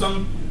or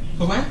some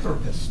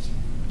philanthropist.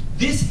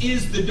 This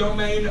is the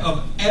domain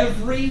of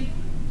every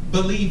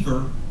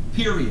believer,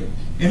 period.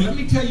 And let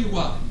me tell you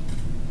why.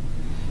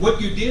 What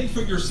you did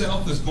for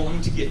yourself is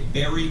going to get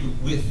buried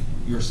with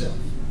yourself.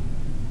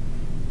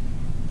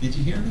 Did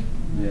you hear me?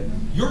 Yes.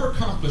 Your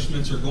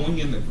accomplishments are going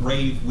in the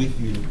grave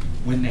with you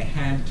when they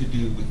had to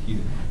do with you.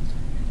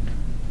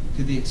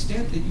 To the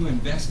extent that you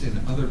invest in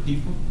other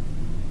people,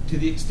 to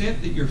the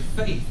extent that your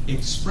faith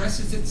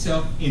expresses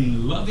itself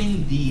in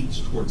loving deeds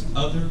towards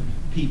other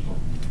people,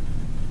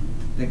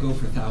 they go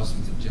for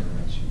thousands of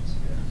generations,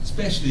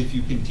 especially if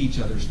you can teach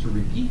others to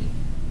repeat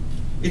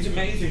it. It's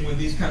amazing when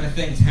these kind of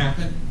things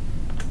happen,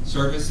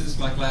 services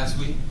like last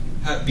week,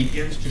 how it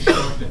begins to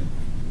sharpen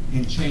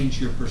and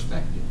change your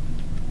perspective.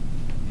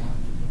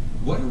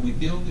 What are we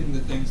building the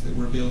things that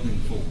we're building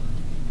for?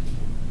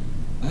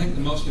 I think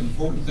the most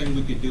important thing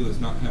we could do is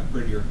not have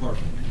prettier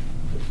apartment,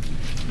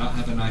 not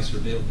have a nicer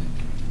building.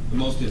 The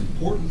most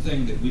important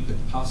thing that we could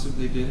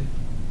possibly do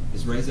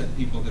is raise up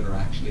people that are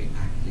actually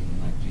acting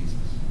like Jesus.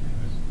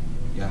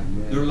 Yeah,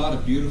 there are a lot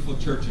of beautiful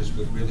churches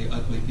with really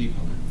ugly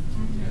people in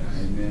it.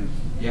 Amen.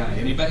 Yeah,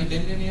 anybody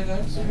been to any of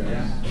those?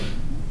 Yeah.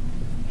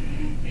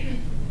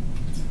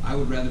 I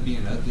would rather be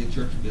in an ugly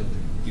church building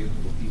with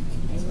beautiful people.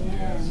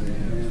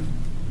 Amen.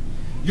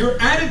 Your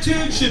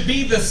attitude should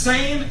be the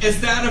same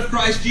as that of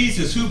Christ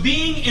Jesus, who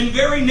being in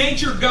very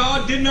nature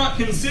God did not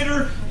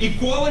consider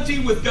equality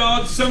with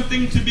God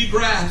something to be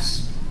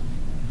grasped,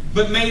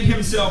 but made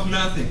himself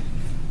nothing.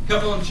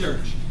 Come on,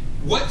 church.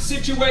 What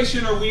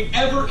situation are we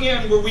ever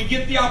in where we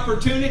get the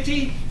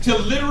opportunity to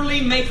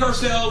literally make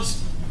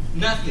ourselves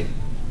nothing?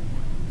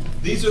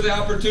 These are the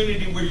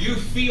opportunity where you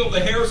feel the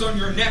hairs on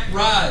your neck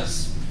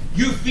rise.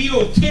 You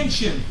feel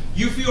tension.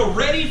 You feel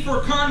ready for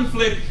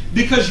conflict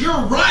because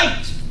you're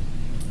right.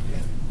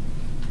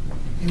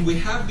 And we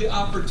have the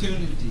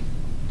opportunity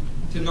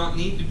to not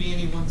need to be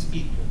anyone's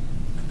equal.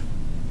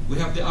 We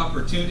have the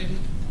opportunity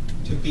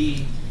to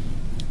be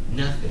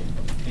nothing.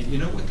 And you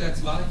know what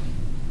that's like?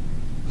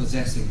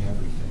 Possessing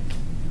everything.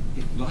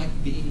 It's like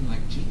being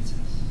like Jesus.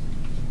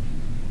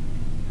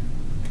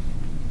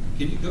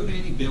 Can you go to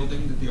any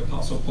building that the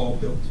Apostle Paul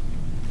built?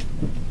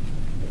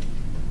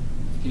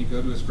 Can you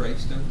go to his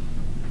gravestone?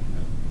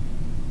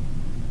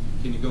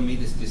 Can you go meet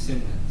his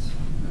descendants?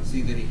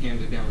 See that he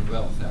handed down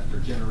wealth after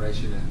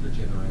generation.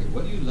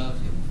 What do you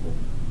love him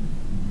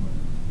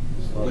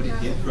for? What he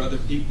did for other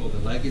people, the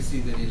legacy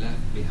that he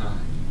left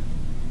behind.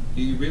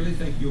 Do you really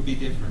think you'll be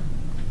different?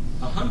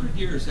 100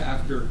 years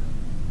after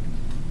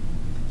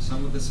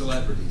some of the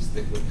celebrities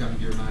that would come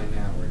to your mind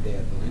now are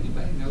dead, will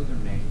anybody know their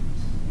names?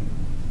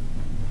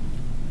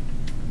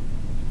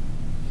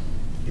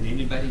 Can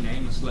anybody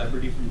name a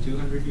celebrity from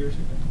 200 years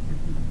ago?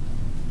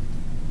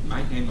 You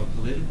might name a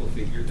political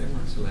figure. They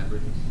weren't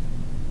celebrities.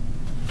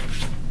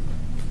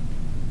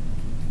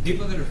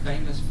 People that are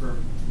famous for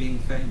being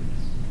famous.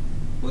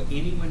 Will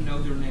anyone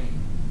know their name?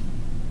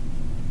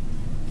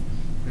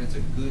 That's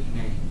a good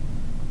name.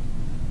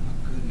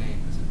 A good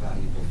name is a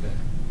valuable thing.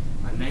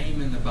 A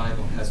name in the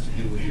Bible has to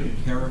do with your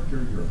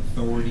character, your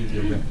authority,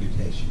 your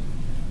reputation.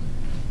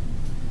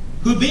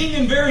 Who being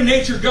in very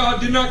nature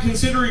God did not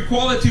consider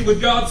equality with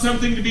God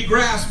something to be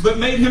grasped, but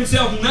made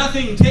himself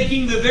nothing,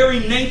 taking the very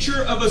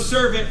nature of a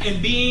servant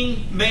and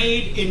being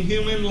made in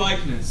human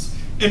likeness.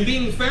 And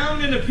being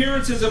found in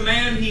appearance as a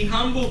man, he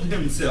humbled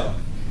himself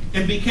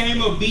and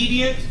became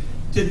obedient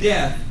to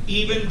death,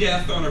 even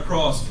death on a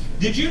cross.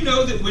 Did you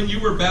know that when you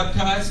were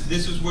baptized,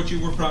 this is what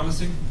you were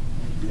promising?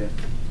 Yes.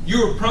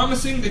 You were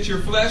promising that your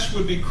flesh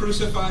would be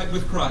crucified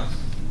with Christ.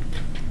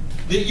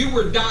 That you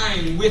were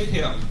dying with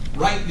him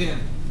right then.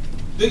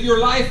 That your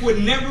life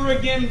would never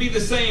again be the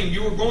same.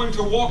 You were going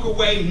to walk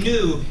away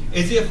new,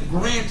 as if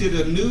granted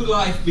a new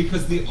life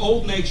because the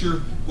old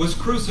nature was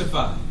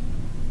crucified.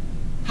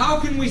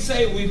 How can we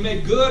say we've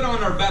made good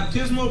on our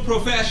baptismal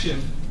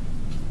profession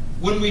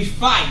when we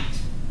fight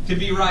to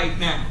be right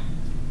now?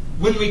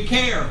 When we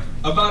care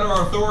about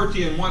our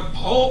authority and want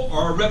all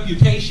our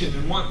reputation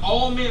and want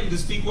all men to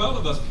speak well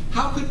of us?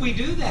 How could we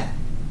do that?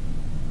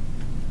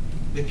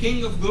 The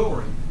King of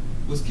Glory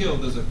was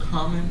killed as a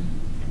common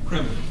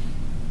criminal.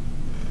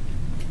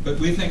 But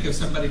we think if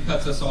somebody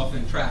cuts us off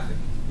in traffic,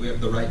 we have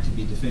the right to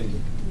be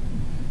defended.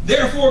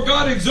 Therefore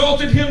God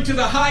exalted him to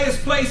the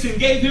highest place and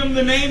gave him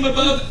the name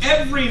above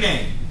every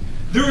name.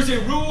 There is a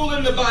rule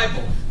in the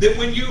Bible that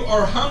when you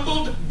are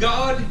humbled,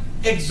 God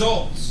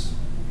exalts.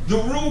 The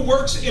rule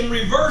works in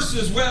reverse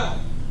as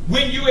well.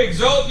 When you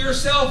exalt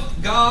yourself,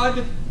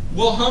 God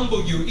will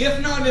humble you.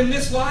 If not in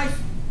this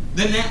life,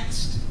 the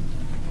next.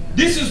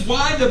 This is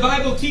why the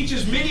Bible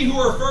teaches many who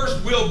are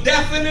first will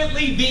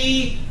definitely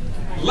be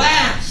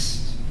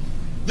last.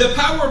 The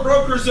power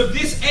brokers of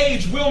this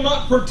age will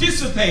not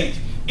participate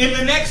in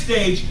the next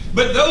age,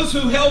 but those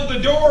who held the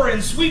door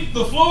and sweep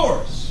the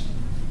floors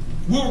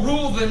will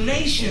rule the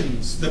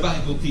nations, the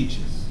Bible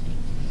teaches.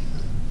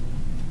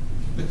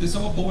 But this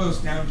all boils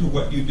down to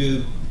what you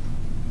do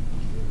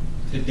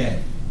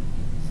today.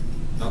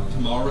 Not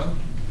tomorrow,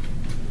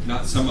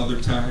 not some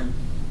other time,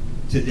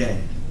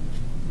 today.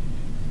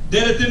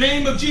 That at the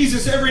name of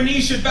Jesus every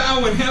knee should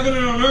bow in heaven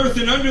and on earth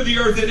and under the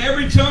earth, and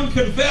every tongue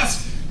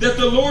confess that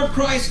the Lord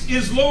Christ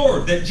is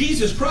Lord, that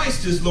Jesus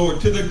Christ is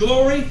Lord, to the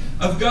glory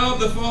of God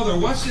the Father.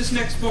 Watch this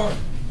next part.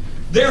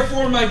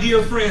 Therefore, my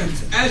dear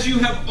friends, as you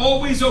have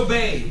always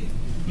obeyed,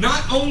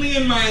 not only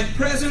in my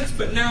presence,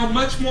 but now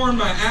much more in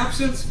my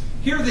absence,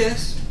 hear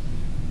this,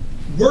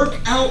 work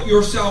out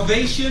your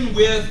salvation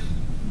with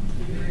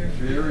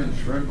Fear and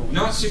trembling.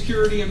 not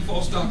security and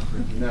false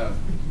doctrine. No.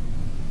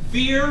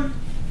 Fear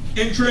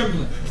and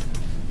trembling.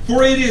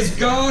 For it is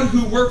God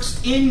who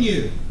works in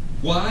you.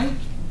 Why?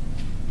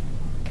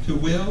 To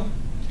will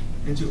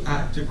and to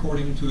act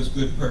according to His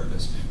good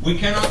purpose. We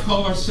cannot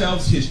call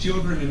ourselves His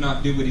children and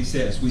not do what He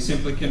says. We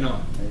simply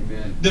cannot.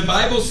 Amen. The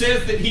Bible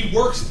says that He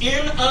works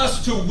in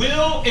us to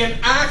will and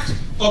act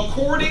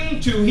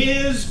according to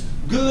His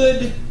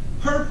good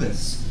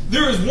purpose.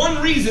 There is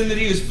one reason that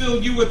He has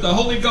filled you with the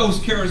Holy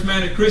Ghost,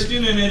 charismatic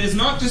Christian, and it is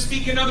not to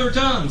speak in other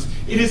tongues.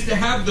 It is to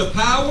have the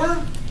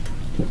power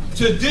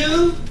to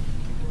do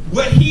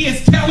what He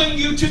is telling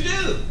you to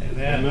do.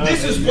 Amen.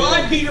 This is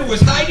why Peter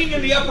was hiding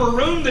in the upper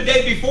room the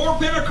day before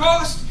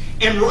Pentecost,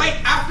 and right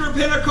after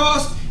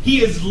Pentecost,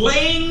 he is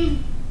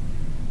laying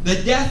the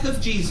death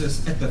of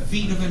Jesus at the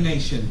feet of a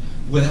nation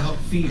without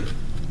fear.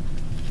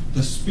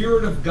 The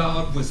Spirit of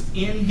God was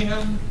in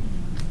him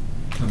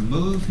to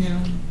move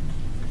him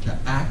to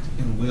act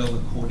and will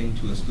according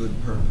to His good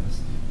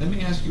purpose. Let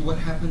me ask you, what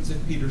happens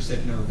if Peter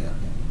said no that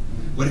day?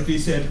 What if he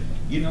said,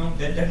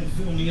 that doesn't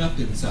fill me up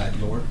inside,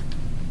 Lord?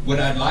 What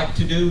I'd like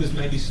to do is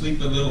maybe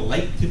sleep a little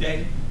late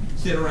today,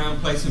 sit around,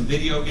 play some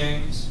video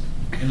games,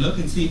 and look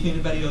and see if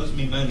anybody owes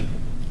me money.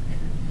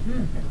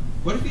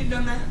 What if he'd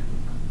done that?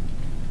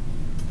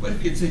 What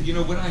if he had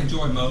said, what I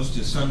enjoy most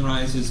is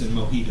sunrises and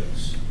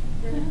mojitos?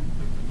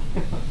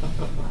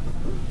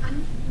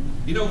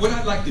 What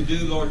I'd like to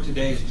do, Lord,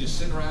 today is just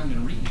sit around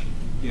and read,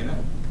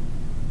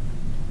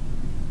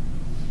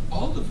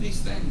 All of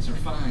these things are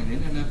fine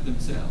in and of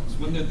themselves.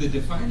 When they're the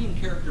defining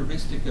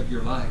characteristic of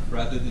your life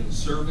rather than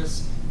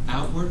service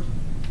outward,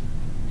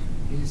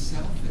 it is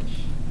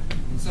selfish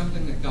and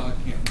something that God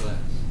can't bless.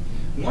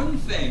 One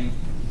thing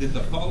that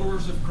the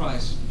followers of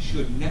Christ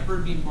should never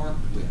be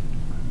marked with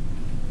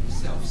is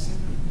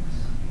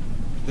self-centeredness.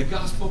 The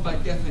gospel, by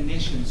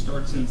definition,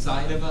 starts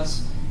inside of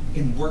us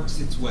and works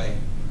its way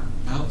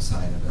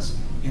outside of us.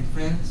 And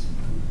friends,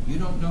 you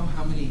don't know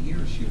how many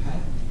years you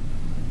have.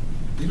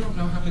 You don't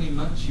know how many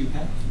months you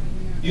have.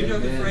 You know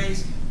the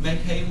phrase, make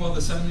hay while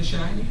the sun is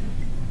shining?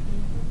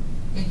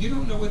 And you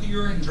don't know whether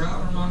you're in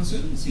drought or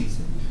monsoon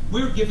season.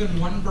 We were given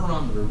one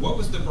barometer. What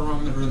was the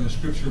barometer in the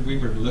scripture we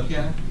were to look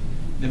at?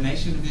 The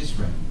nation of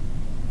Israel.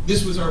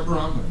 This was our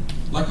barometer,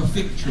 like a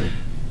fig tree.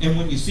 And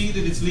when you see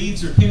that its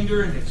leaves are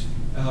tender and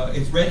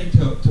it's ready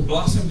to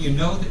blossom, you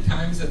know that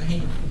time's at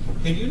hand.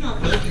 Can you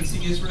not look and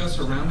see Israel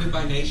surrounded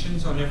by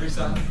nations on every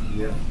side?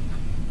 Yeah.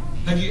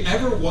 Have you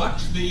ever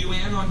watched the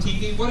UN on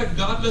TV? What a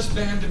godless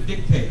band of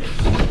dictators.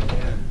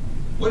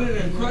 What an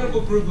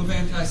incredible group of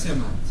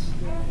anti-Semites.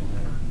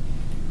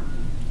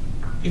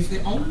 If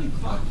the only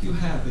clock you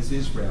have is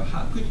Israel,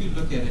 how could you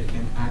look at it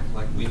and act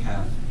like we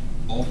have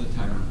all the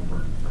time in the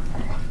world?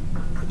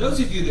 Those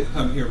of you that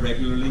come here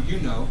regularly,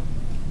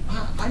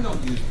 I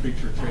don't use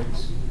preacher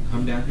tricks.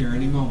 Come down here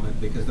any moment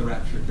because the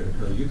rapture could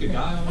occur. You could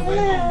die on the way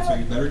home, so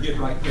you better get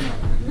right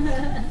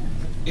tonight.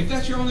 If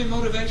that's your only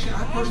motivation,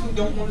 I personally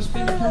don't want to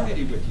spend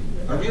eternity with you.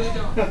 I really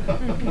don't.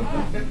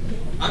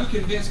 I'm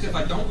convinced if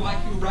I don't like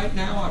you right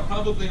now, I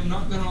probably am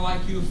not going to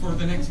like you for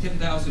the next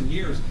 10,000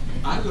 years.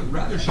 I would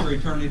rather share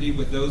eternity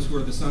with those who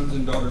are the sons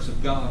and daughters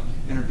of God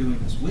and are doing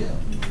His will.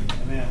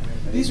 Amen.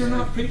 These are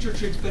not preacher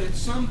tricks, but at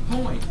some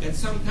point, at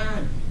some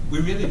time,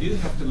 we really do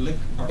have to lick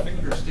our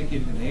fingers, stick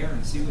it in the air,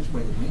 and see which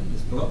way the wind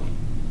is blowing.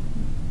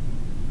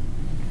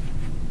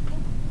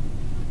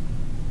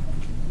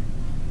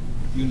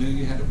 You knew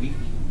you had a week.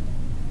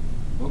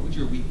 What would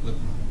your week look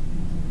like?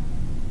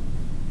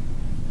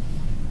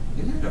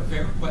 Isn't that a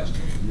fair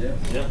question? Yeah.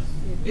 Yes.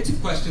 It's a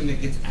question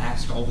that gets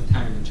asked all the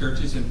time in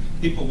churches, and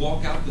people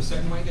walk out the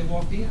same way they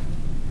walked in.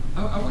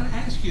 I want to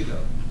ask you,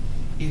 though,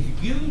 if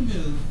you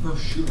knew for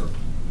sure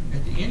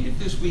at the end of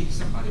this week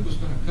somebody was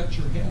going to cut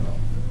your head off,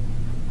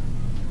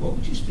 what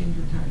would you spend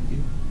your time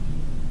doing?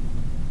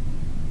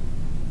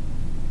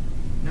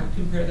 Now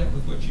compare that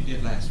with what you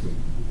did last week.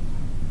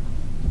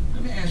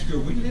 Let me ask you,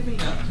 are we living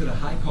up to the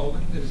high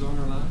calling that is on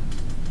our lives?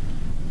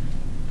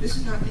 This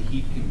is not to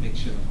heap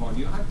conviction upon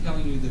you. I'm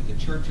telling you that the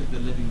church of the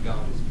living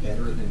God is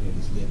better than it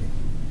is living.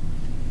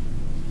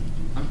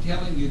 I'm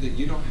telling you that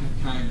you don't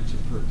have time to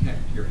protect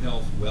your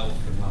health, wealth,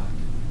 and life.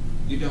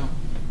 You don't.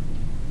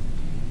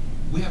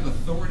 We have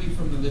authority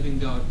from the living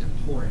God to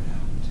pour it out.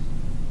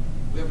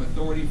 We have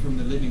authority from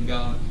the living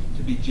God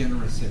to be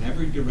generous in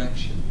every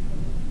direction.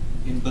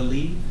 And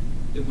believe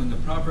that when the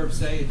Proverbs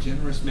say a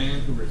generous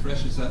man who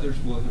refreshes others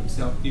will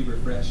himself be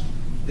refreshed,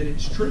 that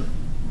it's true.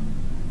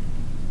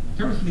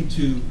 Turn with me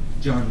to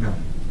John 9.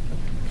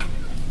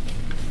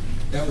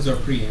 That was our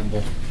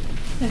preamble.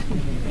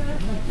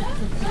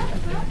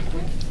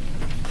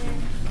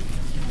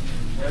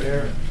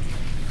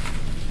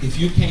 If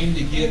you came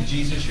to give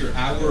Jesus your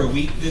hour a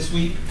week this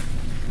week,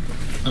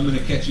 I'm going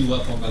to catch you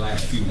up on the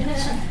last few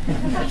minutes.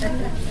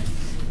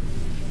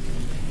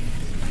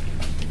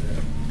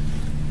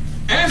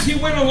 As he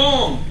went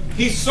along,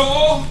 he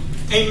saw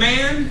a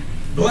man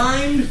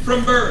blind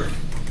from birth.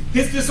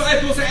 His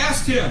disciples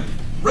asked him,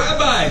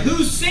 Rabbi,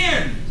 who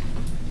sinned,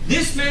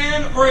 this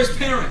man or his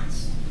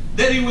parents,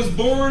 that he was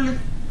born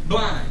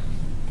blind?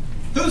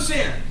 Who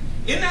sinned?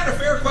 Isn't that a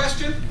fair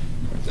question?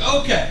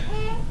 Okay.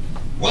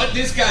 What did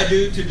this guy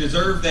do to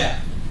deserve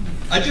that?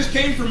 I just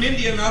came from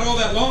India not all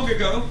that long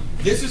ago.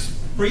 This is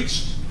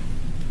preached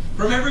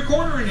from every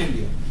corner in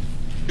India.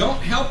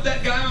 Don't help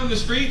that guy on the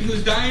street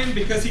who's dying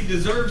because he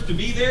deserves to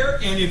be there.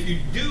 And if you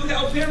do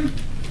help him,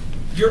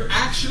 you're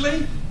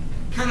actually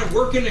kind of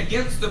working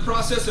against the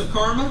process of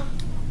karma,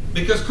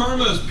 because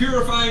karma is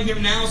purifying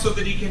him now so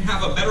that he can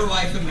have a better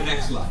life in the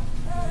next life.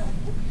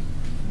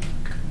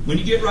 When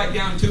you get right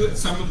down to it,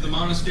 some of the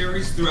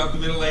monasteries throughout the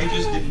Middle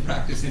Ages didn't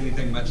practice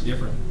anything much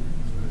different.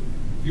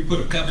 If you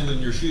put a pebble in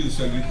your shoe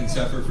so you can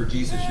suffer for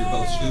Jesus, you're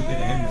both stupid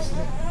and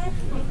misled.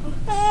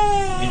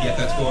 And yet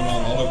that's going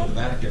on all over the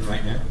Vatican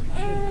right now.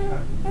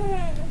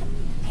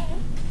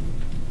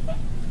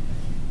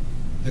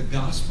 The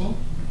gospel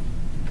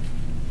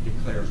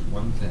declares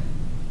one thing.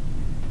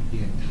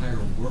 The entire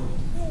world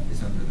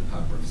is under the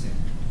power of sin.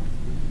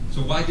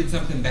 So why did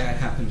something bad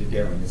happen to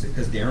Darren? Is it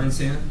because Darren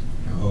sinned?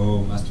 No,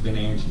 must have been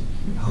Angie.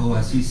 Oh,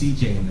 I see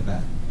CJ in the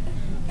back.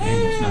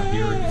 Daniel's not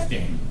here, it's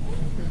Daniel.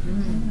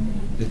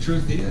 The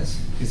truth is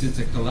it's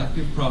a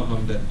collective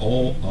problem that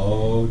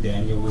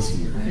Daniel was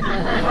here.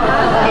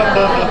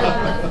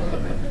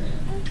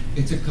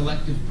 It's a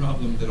collective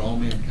problem that all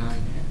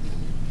mankind has.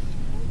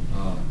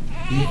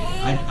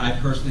 I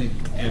personally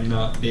am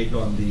not big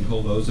on the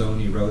whole ozone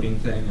eroding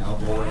thing. Al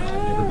Gore and I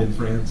have never been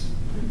friends.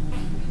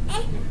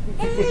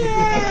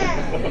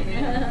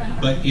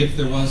 But if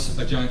there was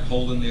a giant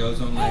hole in the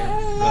ozone layer,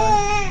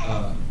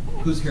 right,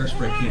 whose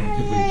hairspray can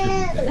could we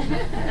attribute that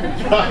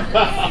to?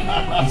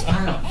 It's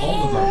kind of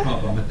all of our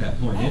problem at that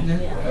point, isn't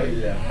it?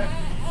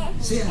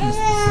 Sin is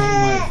the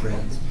same way,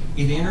 friends.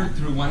 It entered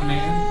through one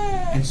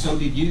man, and so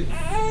did you.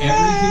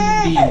 Every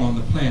human being on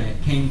the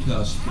planet came to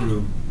us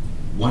through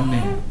one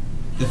man.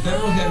 The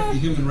federal head of the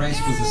human race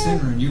was a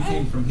sinner, and you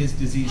came from his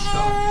diseased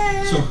stock.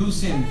 So who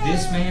sinned,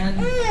 this man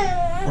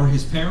or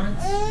his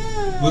parents?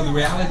 Well, the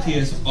reality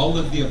is all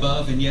of the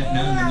above, and yet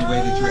none in the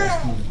way that you're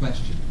asking the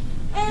question.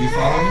 Do you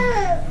follow me?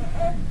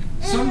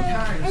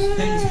 Sometimes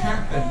things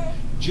happen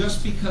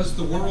just because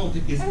the world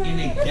is in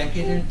a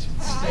decadent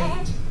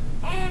state,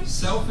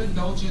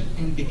 self-indulgent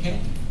and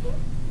decaying.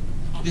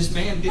 This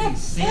man didn't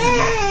sin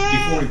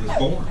before he was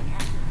born.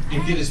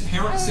 And did his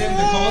parents sin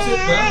to cause it?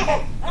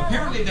 Well,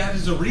 apparently that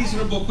is a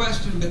reasonable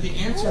question, but the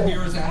answer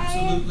here is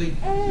absolutely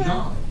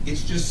not.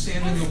 It's just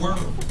sin in the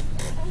world.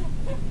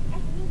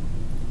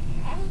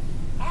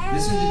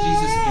 Listen to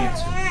Jesus'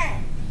 answer.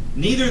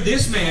 Neither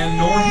this man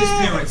nor his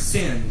parents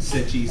sinned,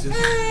 said Jesus,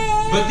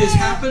 but this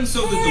happened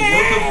so that the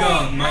work of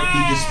God might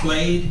be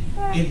displayed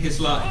in his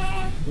life.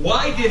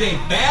 Why did a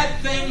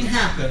bad thing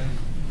happen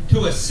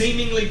to a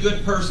seemingly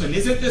good person?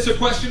 Isn't this a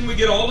question we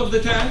get all of the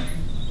time?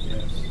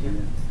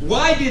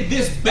 Why did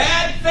this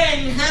bad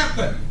thing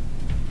happen?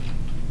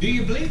 Do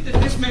you believe that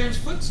this man's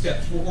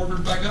footsteps were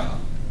ordered by God?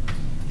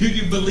 Do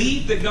you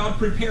believe that God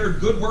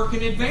prepared good work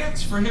in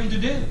advance for him to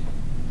do?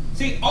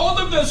 See, all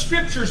of those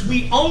scriptures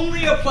we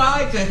only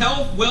apply to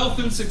health, wealth,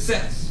 and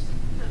success.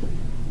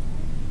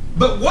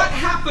 But what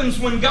happens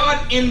when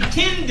God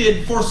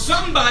intended for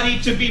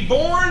somebody to be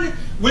born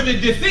with a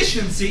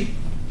deficiency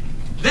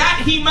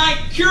that he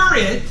might cure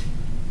it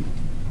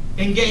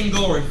and gain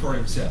glory for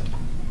himself?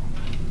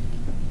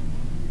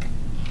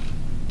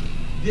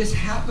 This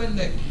happened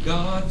that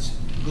God's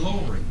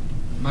glory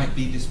might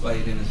be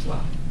displayed in his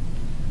life.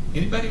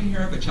 Anybody in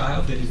here have a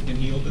child that has been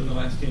healed in the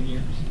last 10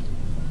 years?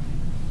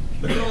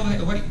 Look at all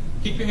that. Wait,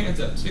 keep your hands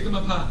up. Stick them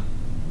up high.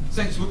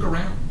 Saints, look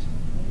around.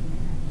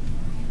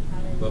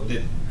 Well,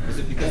 was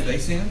it because they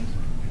sinned?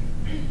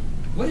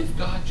 What if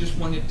God just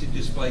wanted to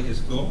display his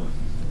glory?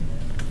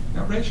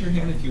 Now raise your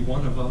hand if you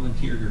want to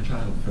volunteer your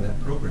child for that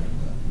program.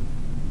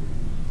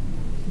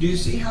 Do you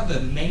see how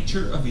the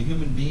nature of a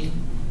human being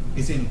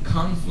is in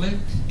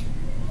conflict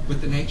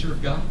with the nature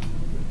of God?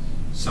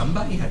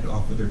 Somebody had to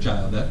offer their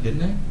child up, didn't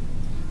they?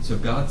 So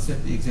God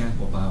set the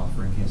example by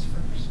offering his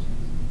first.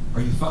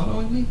 Are you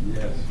following me?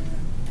 Yes.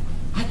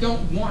 I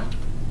don't want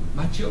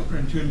my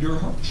children to endure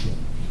hardship.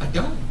 I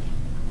don't.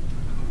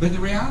 But the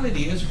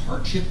reality is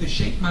hardship has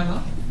shaped my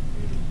life.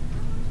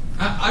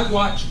 I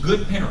watch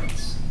good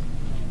parents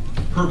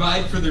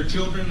provide for their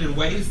children in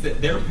ways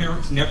that their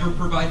parents never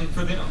provided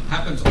for them.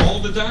 Happens all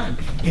the time.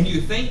 And you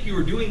think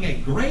you're doing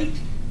a great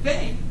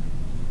thing.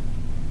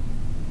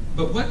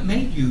 But what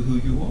made you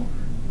who you are?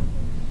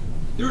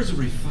 There is a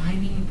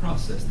refining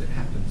process that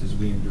happens as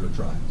we endure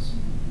trials.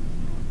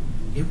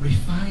 It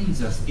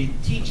refines us. It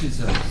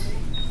teaches us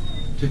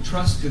to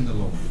trust in the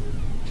Lord,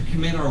 to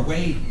commit our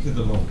way to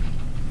the Lord.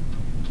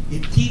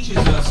 It teaches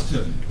us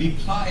to be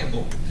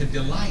pliable, to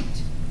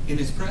delight in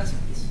his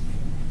presence,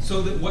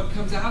 so that what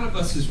comes out of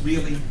us is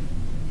really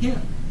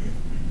him.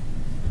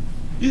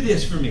 Do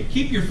this for me.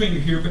 Keep your finger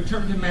here, but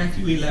turn to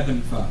Matthew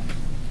 11:5.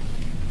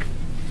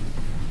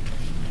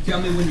 Tell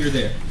me when you're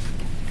there.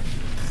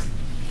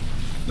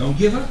 Don't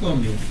give up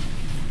on me.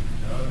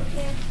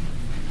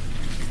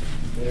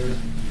 There.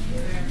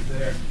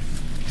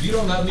 If you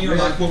don't love me or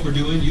like what we're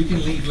doing, you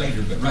can leave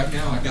later. But right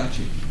now, I got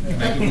you.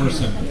 Make it more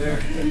simple.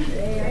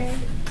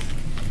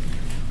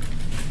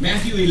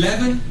 Matthew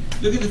 11,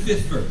 look at the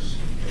 5th verse.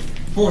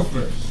 4th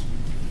verse.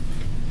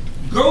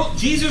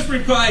 Jesus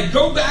replied,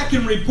 "Go back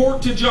and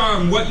report to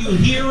John what you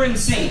hear and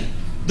see.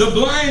 The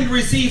blind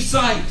receive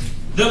sight.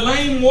 The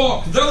lame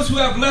walk. Those who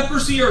have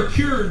leprosy are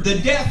cured. The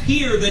deaf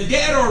hear. The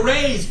dead are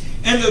raised.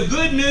 And the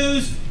good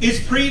news is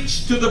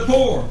preached to the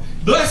poor.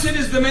 Blessed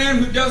is the man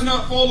who does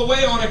not fall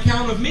away on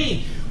account of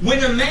me."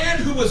 When a man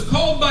who was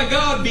called by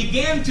God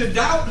began to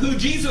doubt who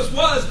Jesus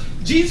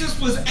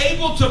was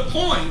able to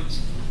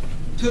point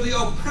to the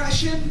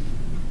oppression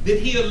that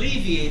he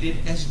alleviated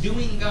as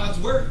doing God's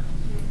work.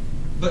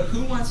 But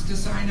who wants to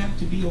sign up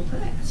to be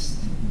oppressed?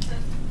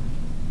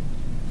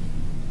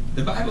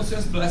 The Bible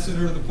says, "Blessed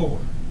are the poor."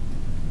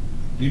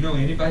 Do you know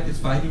anybody that's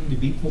fighting to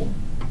be poor?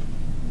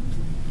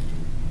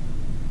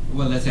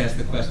 Well, let's ask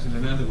the question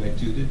another way,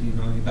 too. Do you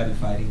know anybody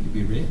fighting to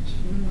be rich?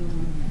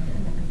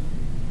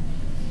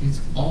 It's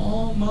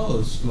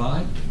almost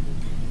like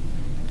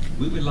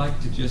we would like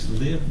to just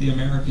live the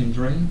American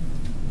dream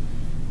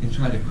and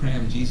try to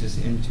cram Jesus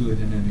into it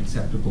in an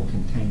acceptable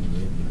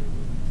container.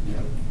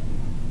 Yep.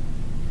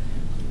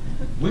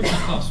 Which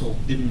apostle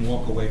didn't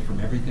walk away from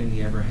everything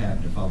he ever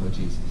had to follow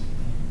Jesus?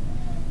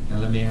 Now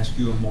let me ask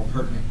you a more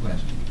pertinent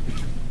question.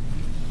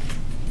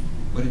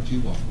 What did you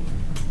walk away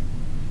from?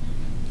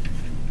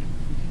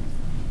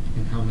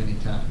 And how many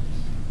times?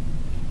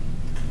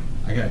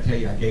 I got to tell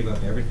you, I gave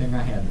up everything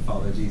I had to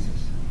follow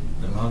Jesus.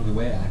 But along the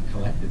way, I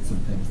collected some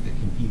things that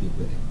competed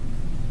with him.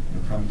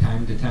 And from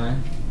time to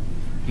time,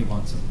 he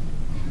wants them.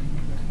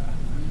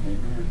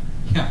 Amen.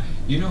 Yeah,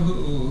 you know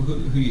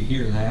who you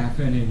hear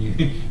laughing and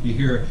you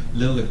hear a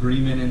little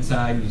agreement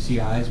inside and you see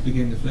eyes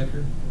begin to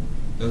flicker?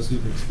 Those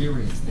who've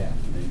experienced death.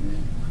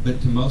 Amen.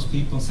 But to most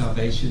people,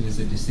 salvation is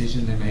a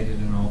decision they made at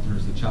an altar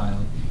as a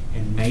child.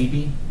 And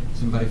maybe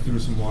somebody threw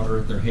some water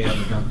at their head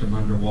or dumped them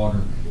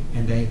underwater.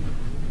 And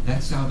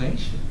that's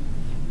salvation.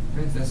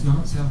 Friends, that's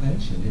not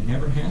salvation. It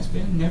never has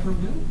been, never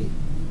will be.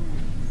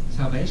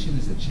 Salvation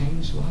is a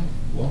changed life,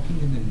 walking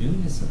in the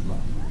newness of life.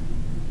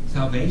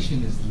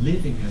 Salvation is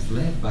living as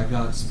led by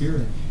God's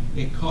Spirit.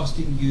 It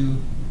costing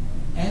you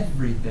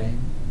everything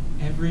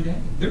every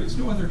day. There is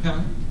no other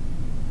kind.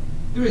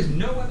 There is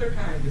no other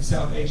kind of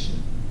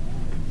salvation.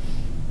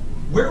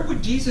 Where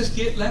would Jesus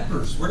get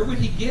lepers? Where would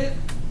he get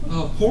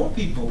poor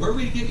people? Where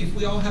would he get if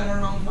we all had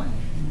our own way?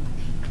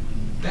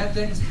 Bad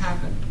things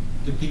happen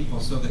to people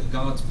so that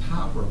God's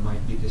power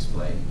might be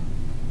displayed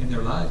in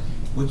their lives,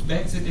 which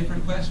begs a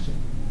different question.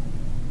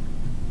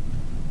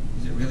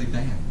 Is it really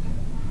bad?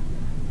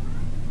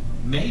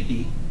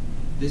 Maybe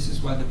this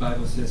is why the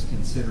Bible says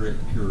consider it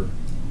pure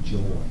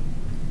joy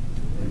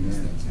when these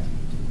things happen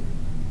to you.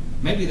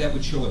 Maybe that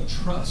would show a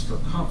trust or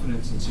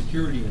confidence and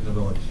security in the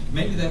Lord.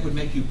 Maybe that would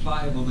make you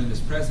pliable in His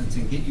presence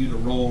and get you to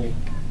roll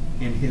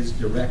in His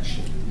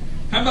direction.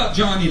 How about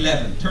John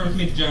 11? Turn with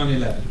me to John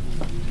 11.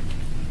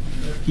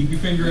 Keep your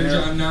finger in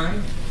John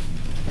 9.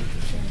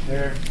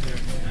 There.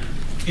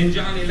 In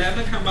John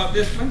 11, how about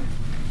this one?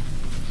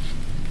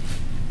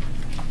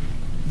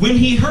 When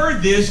he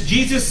heard this,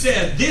 Jesus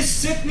said, "This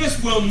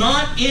sickness will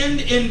not end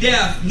in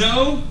death.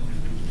 No,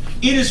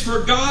 it is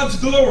for God's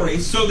glory,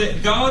 so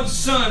that God's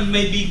Son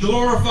may be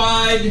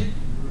glorified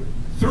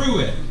through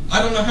it."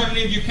 I don't know how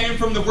many of you came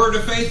from the Word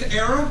of Faith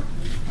era.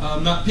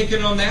 I'm not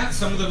picking on that.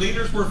 Some of the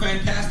leaders were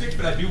fantastic,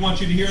 but I do want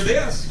you to hear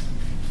this.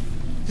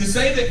 To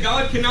say that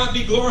God cannot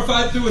be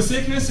glorified through a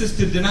sickness is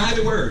to deny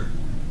the Word.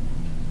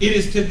 It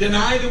is to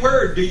deny the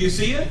Word. Do you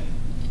see it?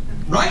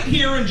 Right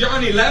here in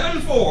John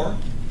 11:4,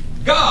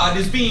 God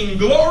is being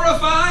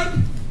glorified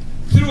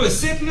through a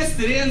sickness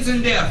that ends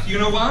in death. You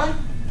know why?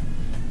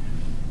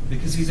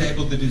 Because He's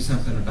able to do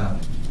something about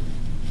it.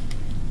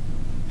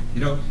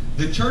 You know,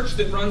 the church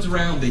that runs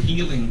around, the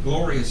healing,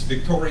 glorious,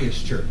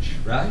 victorious church,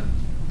 right?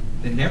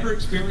 That never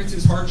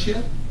experiences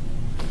hardship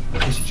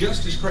is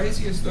just as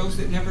crazy as those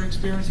that never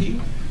experience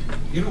healing.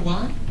 You know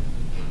why?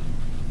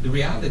 The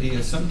reality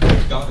is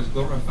sometimes God is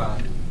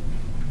glorified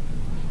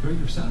through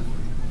your suffering.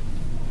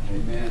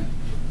 Amen.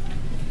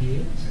 He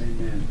is.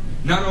 Amen.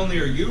 Not only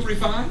are you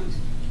refined,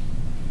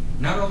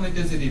 not only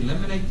does it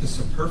eliminate the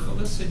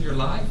superfluous in your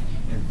life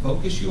and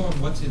focus you on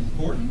what's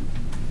important,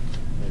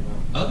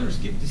 others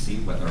get to see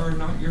whether or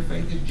not your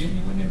faith is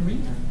genuine and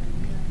real.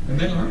 And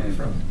they learn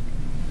from it.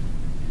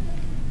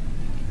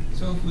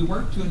 So if we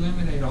work to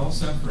eliminate all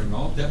suffering,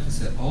 all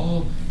deficit,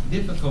 all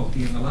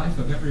difficulty in the life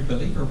of every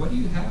believer, what do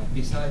you have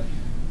beside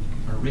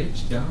a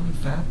rich, dumb,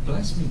 fat,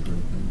 bless me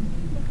group?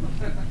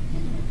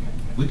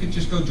 We could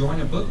just go join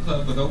a book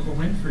club with Oprah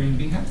Winfrey and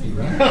be happy,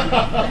 right?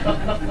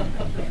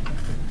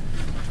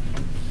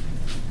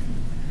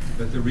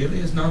 But there really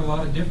is not a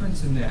lot of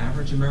difference in the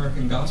average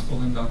American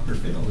gospel and Dr.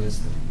 Phil, is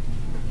there?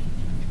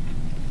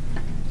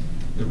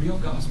 The real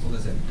gospel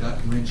is a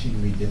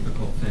gut-wrenchingly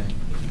difficult thing.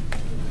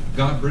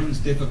 God brings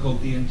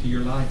difficulty into your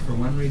life for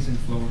one reason,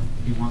 Flora.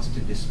 He wants to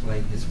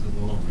display His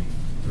glory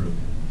through it.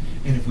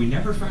 And if we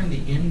never find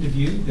the end of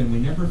you, then we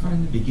never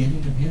find the beginning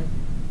of Him.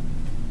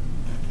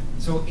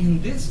 So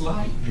in this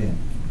light, then,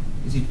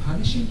 is He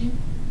punishing you?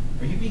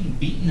 Are you being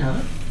beaten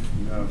up?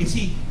 No. Is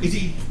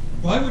he,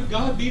 why would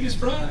God beat His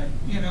bride?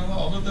 You know,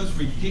 all of those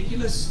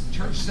ridiculous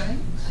church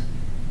sayings.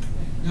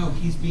 No,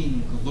 He's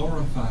being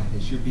glorified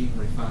as you're being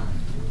refined.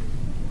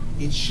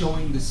 It's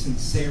showing the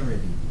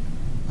sincerity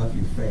of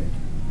your faith.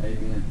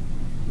 Amen.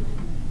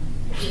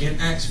 In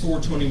Acts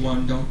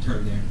 4:21, don't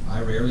turn there.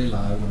 I rarely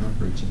lie when I'm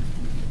preaching.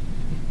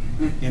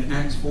 In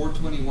Acts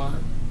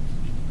 4:21,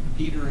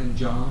 Peter and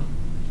John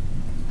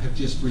have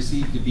just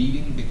received a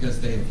beating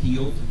because they have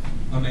healed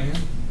a man.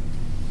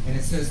 And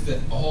it says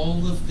that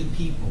all of the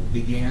people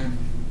began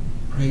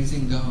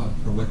praising God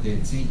for what they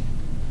had seen.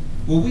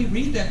 Well, we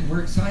read that and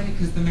we're excited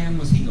because the man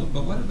was healed.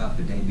 But what about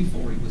the day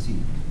before he was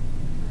healed?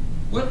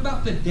 What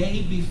about the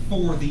day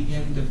before the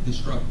end of the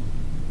struggle?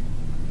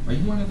 Are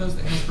you one of those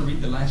that has to read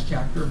the last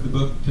chapter of the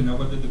book to know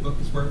whether the book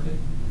is worth it?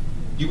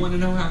 Do you want to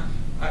know how?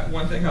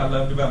 One thing I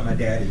loved about my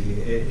daddy,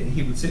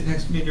 he would sit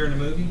next to me during a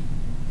movie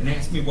and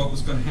ask me what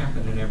was going to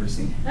happen in every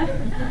scene.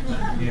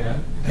 You know,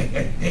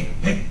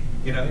 hey.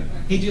 You know,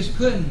 he just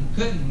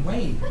couldn't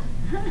wait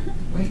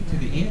to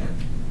the end.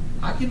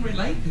 I can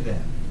relate to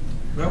that.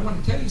 But I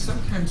want to tell you,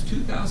 sometimes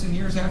 2,000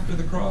 years after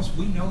the cross,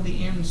 we know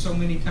the end so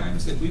many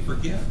times that we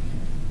forget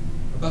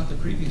about the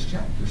previous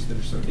chapters that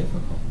are so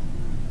difficult.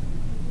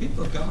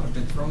 People of God have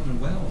been thrown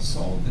in wells,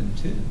 sawed in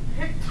two,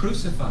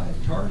 crucified,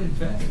 tarred and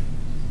feathered,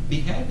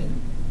 beheaded.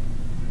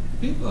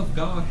 People of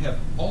God have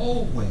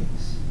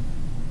always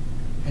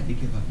had to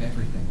give up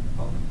everything to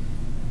follow.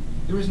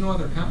 There is no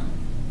other kind.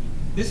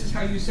 This is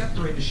how you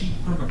separate a sheep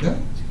from a goat.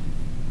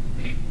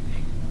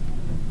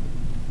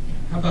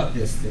 How about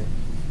this then?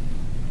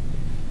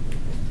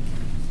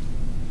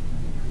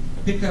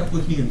 Pick up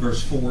with me in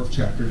verse 4 of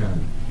chapter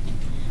 9.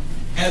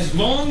 As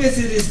long as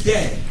it is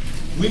day,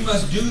 we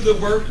must do the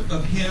work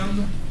of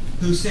Him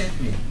who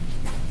sent me.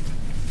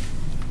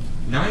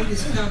 Night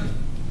is coming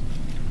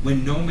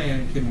when no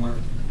man can work.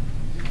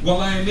 While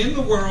I am in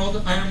the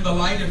world, I am the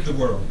light of the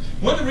world.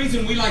 One of the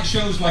reasons we like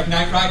shows like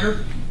Knight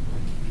Rider,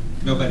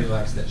 nobody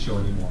likes that show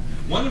anymore.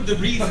 One of the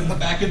reasons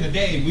back in the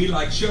day we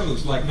like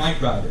shows like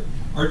Knight Rider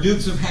or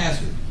Dukes of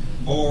Hazzard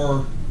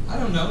or, I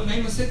don't know,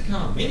 name a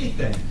sitcom,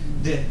 anything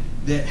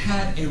that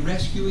had a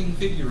rescuing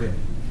figure in it,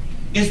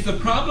 is the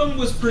problem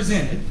was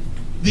presented,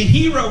 the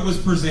hero was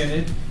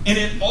presented, and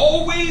it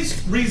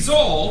always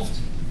resolved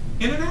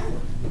in an hour.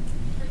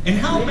 And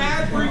how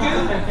mad were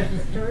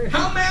you?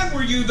 How mad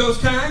were you those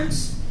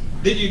times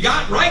that you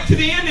got right to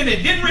the end and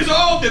it didn't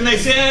resolve and they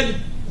said,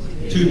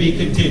 to be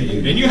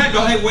continued. And you had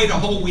to wait a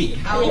whole week.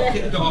 How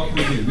ticked off were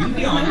you? You can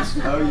be honest.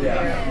 Oh,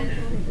 yeah.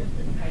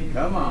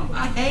 Come on.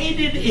 I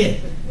hated it.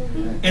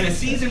 And a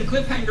season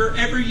cliffhanger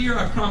every year,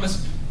 I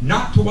promise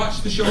not to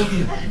watch the show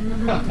again.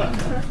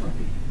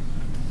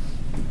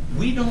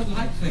 We don't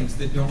like things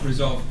that don't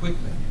resolve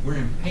quickly. We're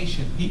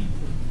impatient people.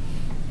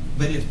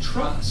 But if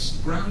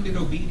trust, grounded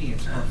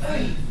obedience, or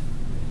faith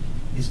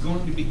is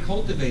going to be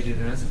cultivated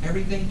in us,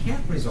 everything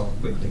can't resolve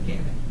quickly, can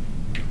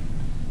it?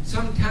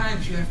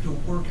 Sometimes you have to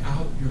work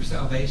out your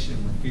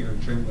salvation with fear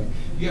and trembling.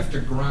 You have to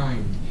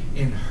grind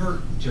and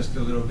hurt just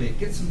a little bit.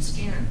 Get some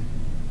skin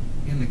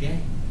in the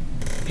game.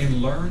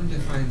 And learn to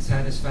find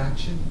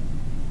satisfaction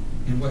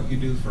in what you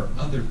do for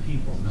other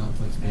people, not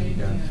what's being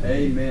done for you.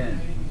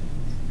 Amen.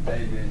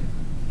 Amen.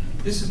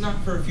 This is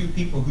not for a few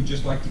people who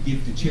just like to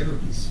give to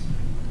charities.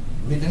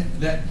 I mean,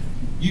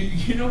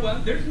 you know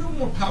what? There's no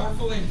more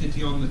powerful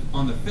entity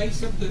on the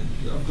face of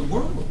the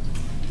world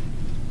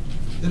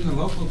than the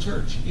local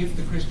church, if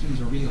the Christians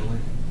are real in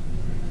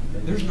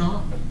it. There's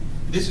not.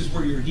 This is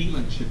where your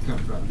healing should come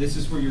from. This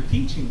is where your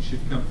teaching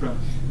should come from.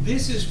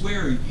 This is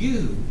where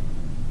you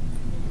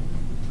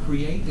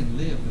create and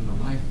live in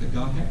the life that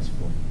God has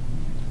for you.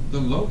 The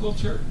local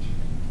church.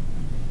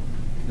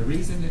 The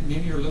reason that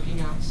many are looking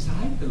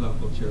outside the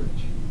local church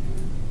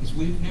is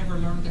we've never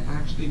learned to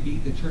actually be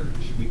the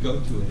church. We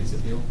go to it as a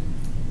building.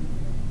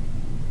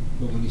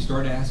 But when you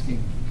start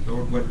asking,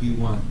 Lord, what do you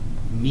want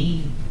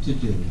me to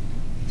do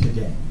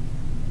today?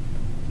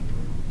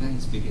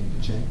 Things begin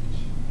to change.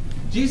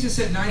 Jesus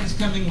said night is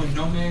coming when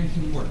no man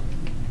can work.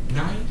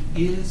 Night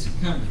is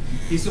coming.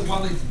 He said,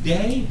 while it's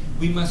day,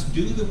 we must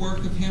do the work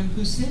of Him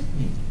who sent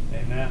me.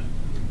 Amen.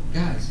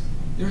 Guys,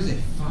 there's a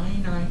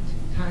finite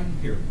time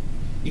period.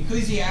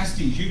 Ecclesiastes,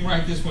 you can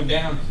write this one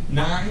down,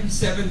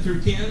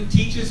 9:7-10,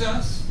 teaches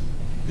us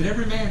that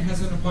every man has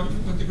an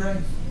appointment with the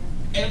grave.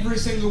 Every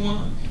single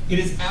one. It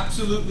is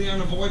absolutely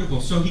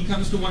unavoidable. So he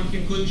comes to one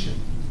conclusion.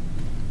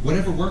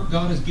 Whatever work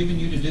God has given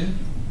you to do,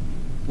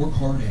 work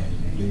hard at it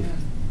and do it.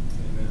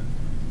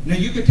 Now,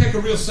 you could take a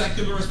real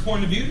secularist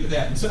point of view to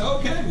that and say,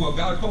 okay, well,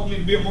 God called me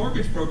to be a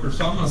mortgage broker,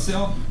 so I'm going to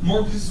sell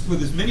mortgages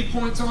with as many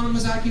points on them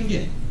as I can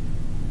get.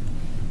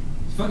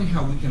 It's funny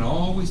how we can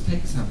always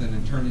take something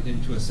and turn it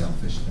into a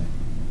selfish thing.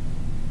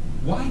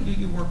 Why do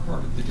you work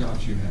hard at the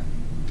jobs you have?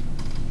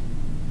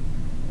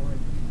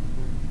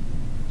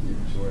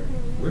 swear.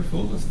 We're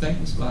full of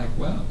things like,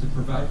 well, to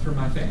provide for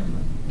my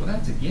family. Well,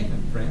 that's a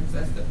given, friends.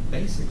 That's the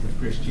basic of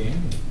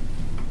Christianity.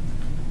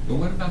 But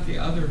what about the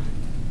other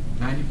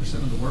 90%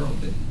 of the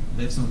world that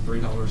lives on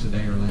 $3 a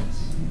day or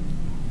less?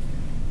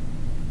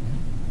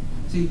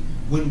 See,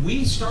 when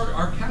we start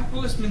our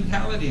capitalist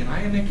mentality, and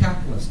I am a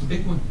capitalist, a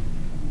big one,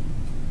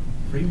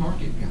 free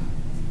market guy.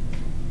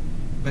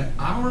 But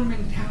our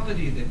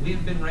mentality that we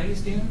have been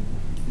raised in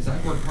is I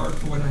work hard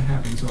for what I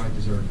have and so I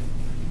deserve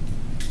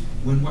it.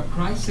 When what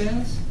Christ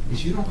says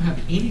is you don't have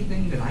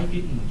anything that I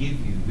didn't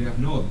give you. You have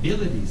no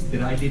abilities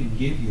that I didn't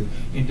give you.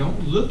 And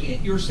don't look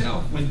at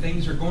yourself when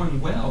things are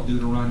going well,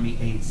 Deuteronomy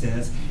 8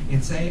 says,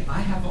 and say,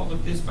 I have all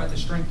of this by the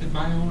strength of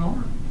my own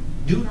arm.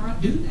 Do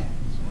not do that.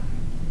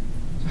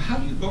 So how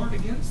do you guard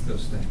against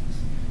those things?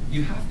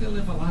 You have to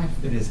live a life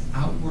that is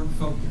outward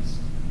focused.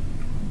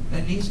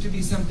 That needs to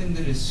be something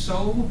that is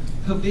so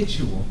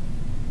habitual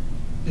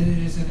that it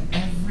is an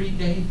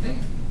everyday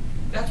thing.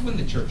 That's when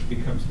the church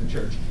becomes the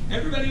church.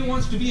 Everybody who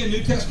wants to be a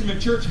New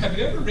Testament church, have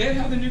you ever read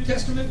how the New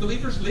Testament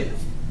believers live?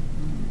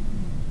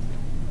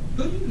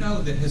 Who do you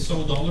know that has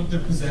sold all of their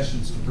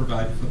possessions to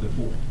provide for the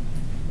poor?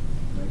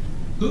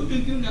 Who do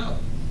you know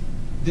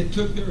that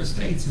took their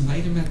estates and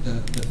laid them at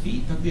the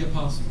feet of the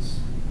apostles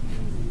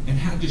and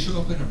had to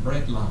show up in a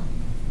bread line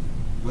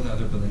with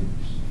other believers?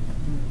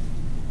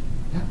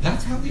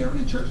 That's how the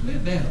early church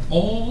lived. They had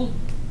all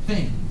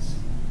things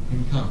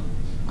in common.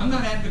 I'm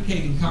not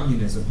advocating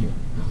communism here.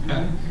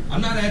 Okay?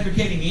 I'm not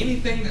advocating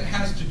anything that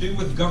has to do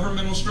with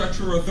governmental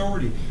structure or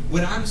authority.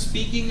 What I'm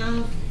speaking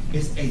of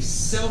is a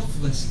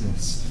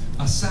selflessness,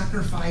 a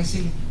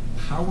sacrificing,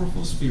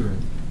 powerful spirit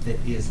that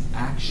is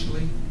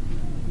actually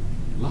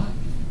life.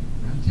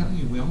 And I'm telling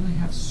you, we only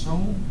have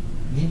so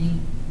many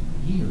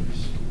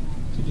years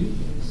to do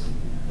this.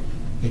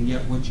 And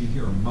yet what you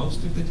hear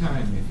most of the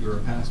time, if you're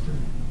a pastor,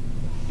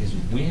 is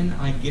when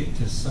I get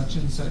to such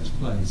and such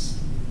place,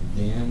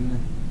 then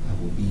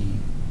I will be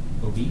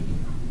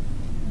obedient.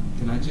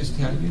 Can I just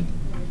tell you,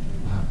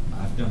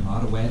 I've done a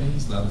lot of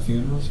weddings, a lot of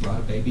funerals, a lot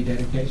of baby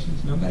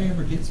dedications. Nobody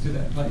ever gets to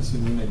that place,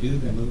 and when they do,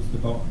 they move the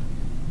bar.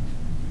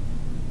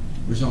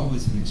 There's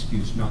always an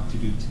excuse not to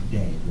do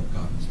today what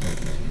God has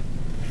spoken to you.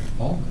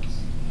 Always.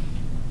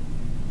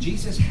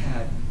 Jesus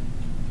had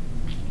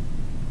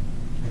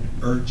an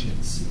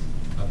urgency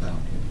about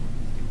him.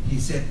 He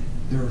said,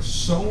 there are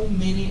so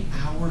many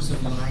hours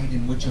of light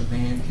in which a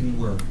man can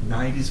work.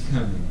 Night is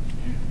coming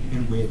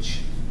in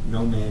which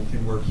no man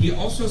can work. He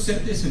also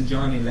said this in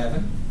John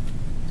 11.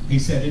 He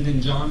said it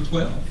in John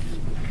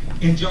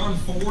 12. In John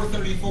 4,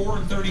 34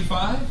 and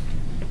 35,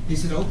 he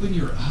said, open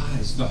your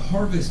eyes. The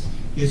harvest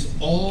is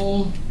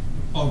all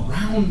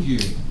around you.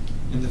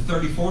 In the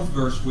 34th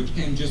verse, which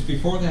came just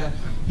before that,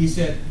 he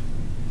said,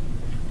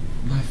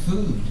 my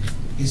food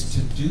is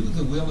to do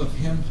the will of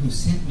him who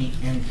sent me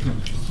and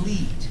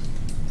complete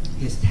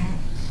his task.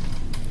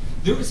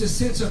 There was a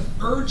sense of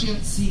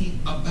urgency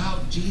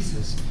about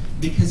Jesus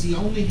because he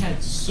only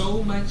had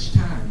so much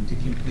time to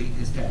complete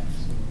his task.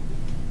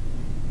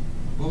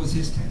 What was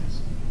his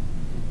task?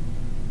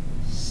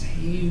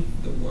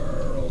 Save the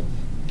world.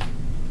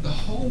 The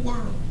whole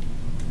world.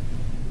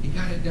 He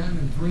got it done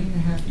in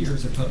 3.5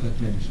 years of public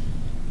ministry.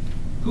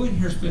 Who in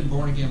here has been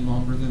born again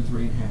longer than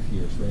 3.5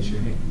 years? Raise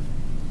your hand.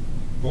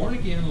 Born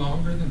again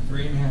longer than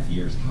 3.5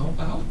 years. How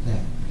about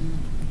that?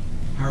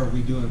 How are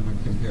we doing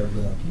when compared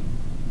with our King?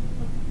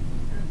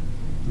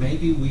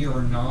 Maybe we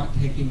are not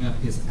taking up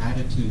his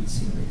attitude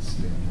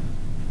seriously enough.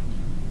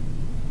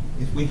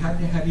 If we had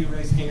to have you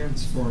raise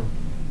hands for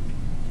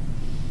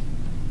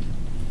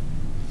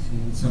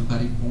seeing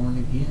somebody born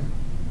again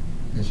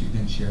because you've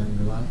been sharing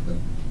your life with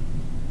them,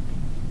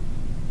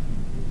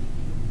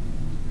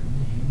 how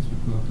many hands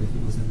would go up if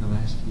it was in the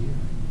last year?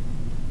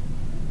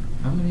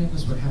 How many of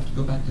us would have to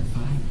go back to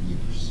 5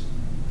 years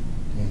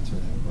to answer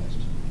that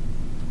question?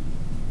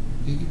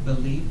 Do you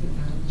believe the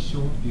time is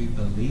short? Do you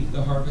believe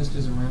the harvest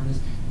is around us?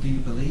 Do you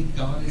believe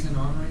God isn't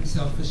honoring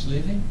selfish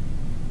living?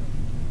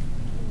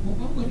 Well,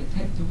 what would it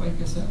take to wake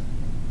us up?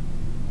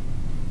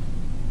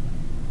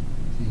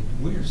 See,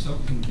 we are so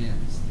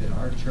convinced that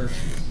our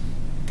churches,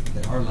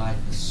 that our life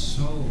is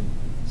so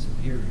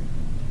superior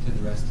to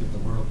the rest of the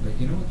world. But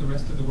you know what the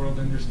rest of the world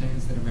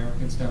understands that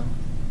Americans don't?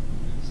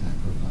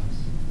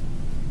 Sacrifice.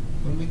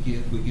 When we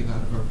give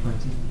out of our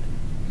plenty.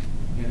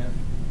 You know?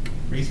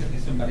 Recently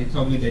somebody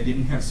told me they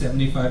didn't have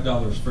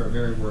 $75 for a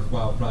very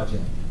worthwhile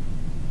project.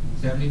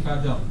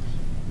 $75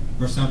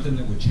 for something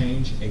that would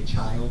change a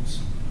child's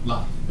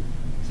life.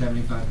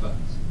 $75.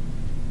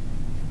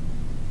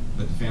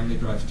 But the family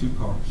drives 2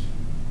 cars.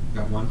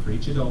 Got one for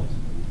each adult.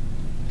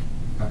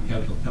 Got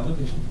cable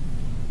television.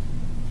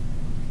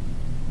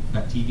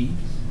 Got TVs.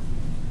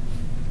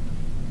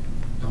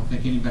 Don't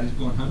think anybody's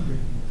going hungry.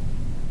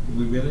 Do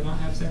we really not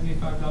have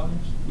 $75?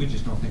 We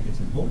just don't think it's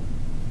important.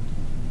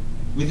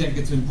 We think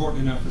it's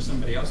important enough for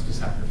somebody else to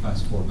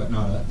sacrifice for, but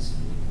not us.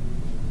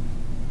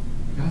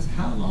 Guys,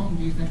 how long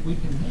do you think we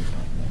can live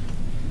like that?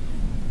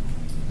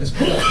 Let's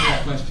go back to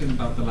that question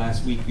about the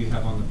last week you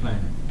have on the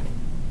planet.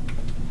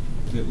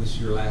 If it was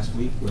your last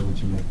week, where would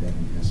you make that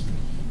investment?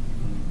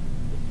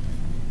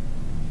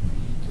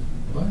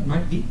 Well, it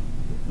might be.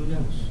 Who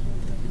knows?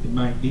 It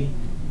might be.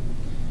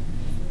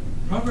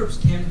 Proverbs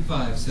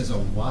 10:5 says a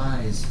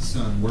wise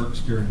son works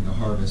during the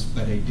harvest,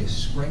 but a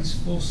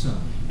disgraceful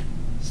son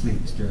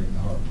sleeps during the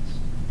harvest.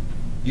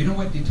 You know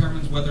what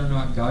determines whether or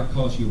not God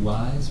calls you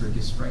wise or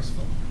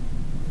disgraceful?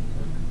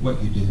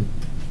 What you do.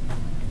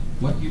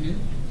 What you do.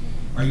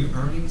 Are you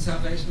earning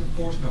salvation? Of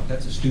course not.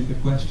 That's a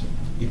stupid question.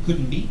 It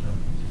couldn't be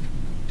earned.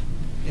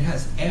 It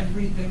has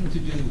everything to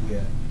do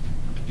with,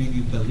 do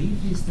you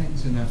believe these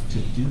things enough to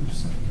do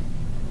something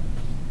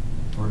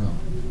or not?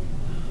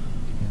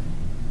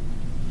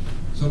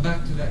 So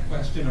back to that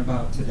question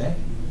about today.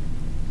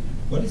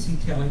 What is he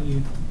telling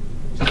you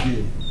to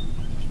do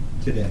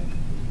today?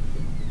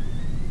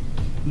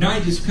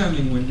 Night is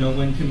coming when no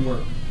one can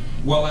work.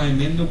 While I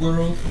am in the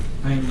world,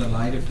 I am the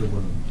light of the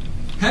world.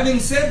 Having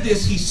said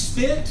this, he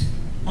spit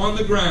on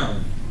the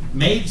ground,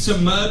 made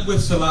some mud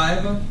with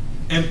saliva,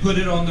 and put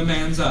it on the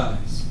man's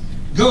eyes.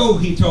 Go,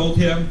 he told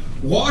him,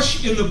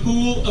 wash in the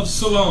pool of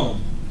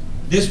Siloam.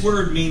 This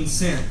word means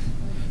sent.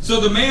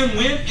 So the man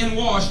went and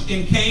washed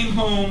and came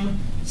home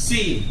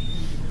seeing.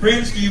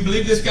 Friends, do you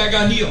believe this guy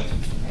got healed?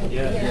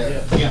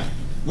 Yeah.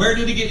 Where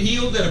did he get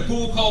healed? At a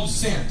pool called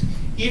Sent.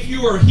 If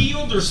you are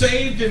healed or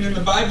saved, and in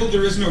the Bible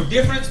there is no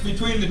difference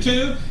between the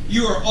two,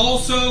 you are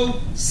also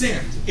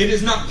sent. It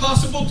is not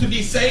possible to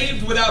be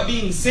saved without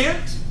being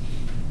sent,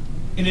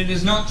 and it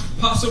is not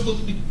possible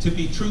to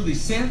be truly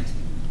sent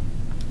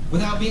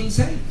without being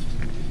saved.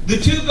 The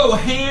two go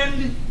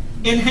hand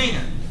in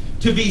hand.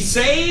 To be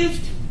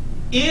saved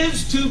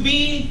is to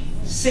be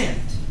sent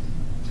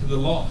to the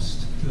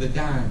lost, to the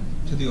dying,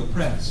 to the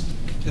oppressed,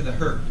 to the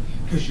hurt.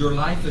 Because your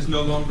life is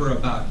no longer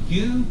about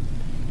you,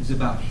 it's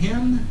about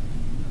Him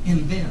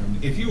and them.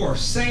 If you are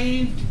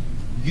saved,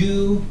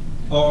 you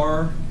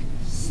are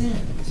sent.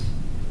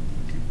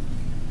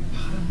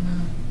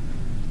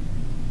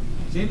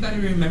 Does anybody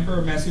remember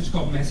a message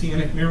called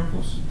Messianic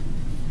Miracles?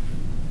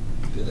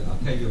 Good. I'll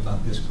tell you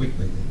about this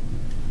quickly then.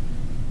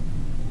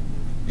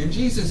 In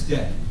Jesus'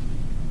 day,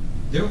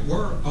 there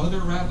were other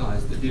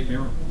rabbis that did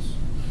miracles.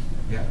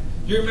 Yeah.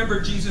 Do you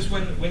remember Jesus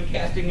when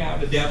casting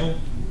out a devil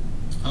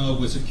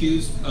was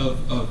accused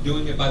of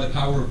doing it by the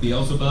power of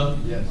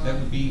Beelzebub? Yes. That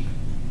would be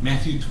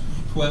Matthew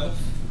 12.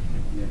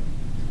 Yes.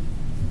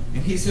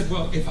 And he said,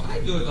 well, if I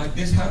do it like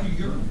this, how do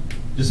your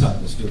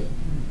disciples do it?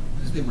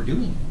 Because they were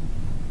doing it.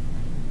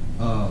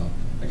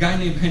 A guy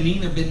named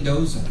Hanina ben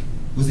Doza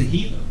was a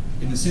healer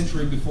in the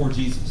century before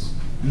Jesus.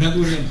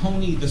 Another one named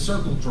Honi the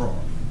circle drawer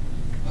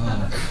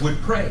would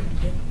pray.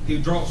 He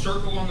would draw a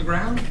circle on the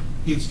ground.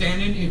 He would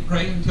stand in and he'd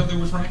pray until there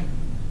was rain.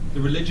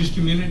 The religious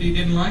community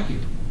didn't like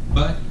it.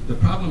 But the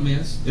problem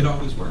is, it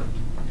always worked.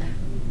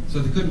 So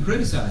they couldn't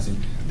criticize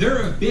him.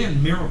 There have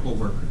been miracle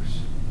workers.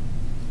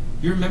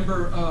 You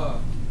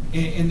remember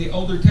in the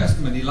Older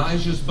Testament,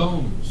 Elijah's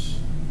bones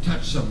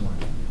touched someone,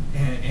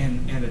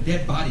 and a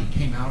dead body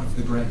came out of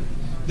the grave.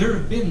 There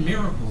have been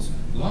miracles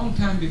a long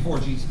time before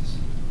Jesus.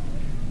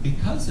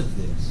 Because of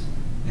this,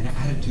 an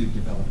attitude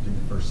developed in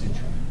the first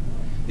century.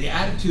 The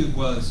attitude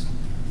was,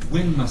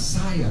 when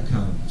Messiah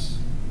comes,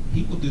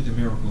 He will do the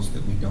miracles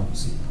that we don't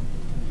see.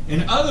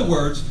 In other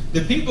words,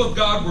 the people of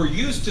God were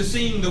used to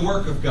seeing the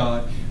work of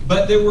God,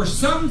 but there were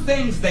some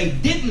things they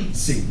didn't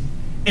see.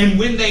 And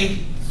when they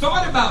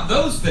thought about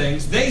those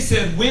things, they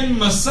said, when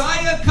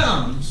Messiah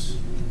comes,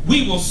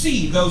 we will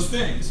see those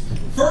things.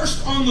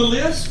 First on the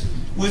list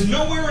was,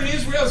 nowhere in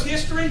Israel's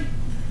history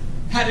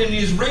had an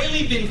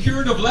Israeli been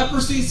cured of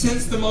leprosy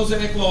since the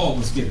Mosaic Law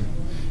was given.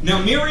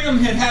 Now Miriam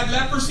had had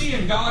leprosy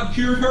and God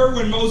cured her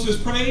when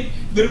Moses prayed,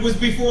 but it was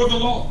before the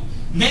law.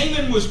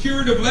 Naaman was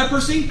cured of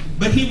leprosy,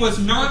 but he was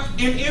not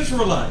an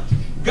Israelite.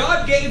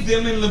 God gave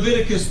them in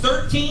Leviticus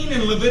 13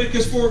 and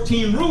Leviticus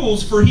 14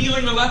 rules for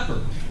healing a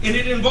leper. And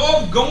it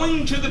involved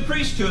going to the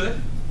priesthood,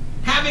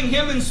 having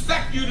him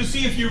inspect you to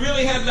see if you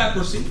really had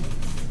leprosy,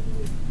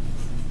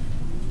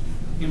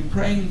 him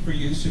praying for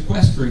you,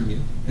 sequestering you,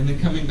 and then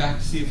coming back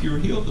to see if you were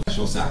healed. A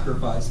special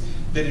sacrifice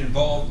that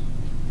involved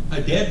a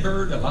dead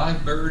bird, a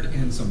live bird,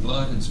 and some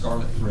blood and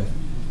scarlet thread.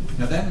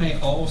 Now that may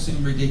all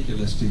seem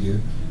ridiculous to you,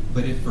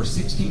 but if for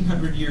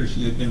 1,600 years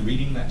you had been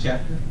reading that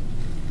chapter,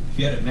 if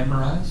you had it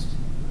memorized,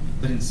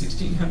 but in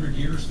 1,600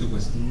 years there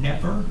was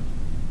never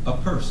a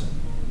person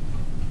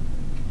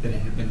that it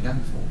had been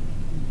done for,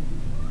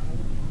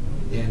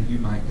 then you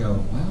might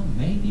go, well,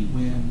 maybe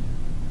when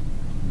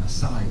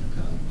Messiah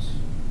comes,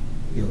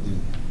 He'll do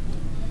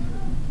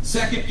that.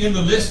 Second in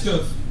the list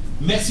of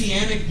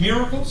messianic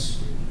miracles,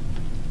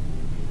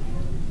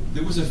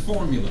 there was a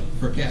formula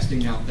for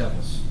casting out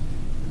devils.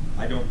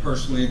 I don't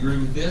personally agree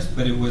with this,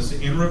 but it was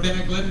in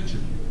rabbinic literature.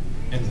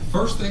 And the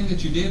first thing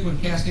that you did when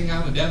casting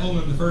out a devil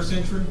in the first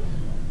century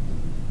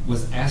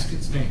was ask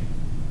its name.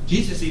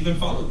 Jesus even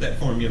followed that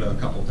formula a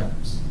couple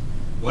times.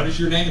 What is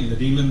your name? The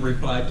demon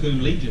replied to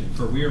him, Legion,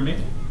 for we are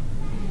many.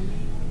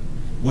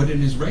 What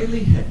an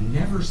Israeli had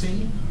never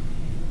seen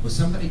was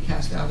somebody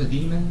cast out a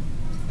demon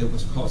that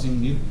was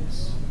causing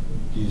muteness.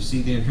 Do you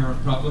see the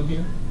inherent problem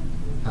here?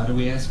 How do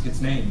we ask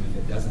its name if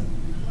it doesn't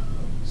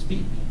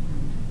speak?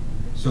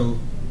 So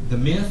the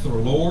myth or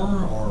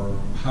lore, or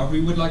however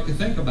you would like to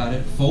think about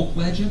it, folk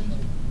legend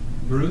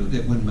grew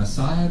that when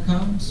Messiah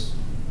comes,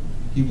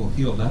 he will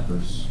heal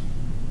lepers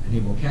and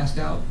he will cast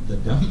out the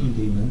dumb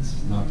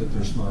demons. Not that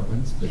they're smart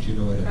ones, but you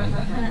know what I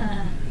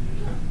mean.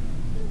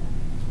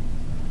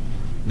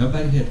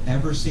 Nobody had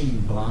ever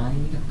seen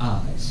blind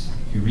eyes,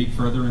 if you read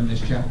further in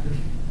this chapter,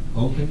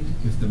 opened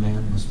if the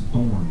man was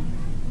born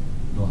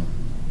blind.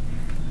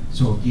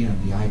 So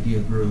again, the idea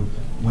grew,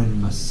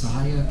 when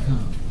Messiah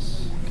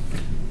comes,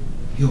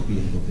 he'll be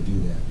able to do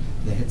that.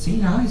 They had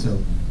seen eyes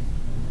open,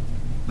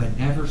 but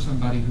never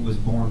somebody who was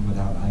born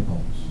without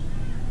eyeballs.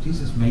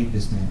 Jesus made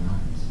this man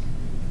eyes.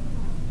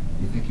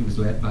 You think he was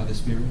led by the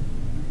Spirit?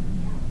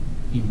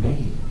 He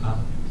made eyes.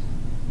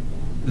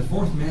 The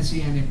fourth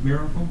messianic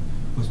miracle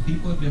was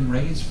people had been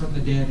raised from the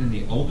dead in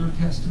the Older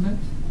Testament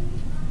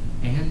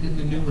and in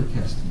the Newer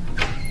Testament.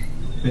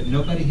 But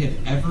nobody had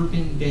ever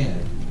been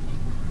dead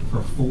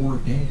for 4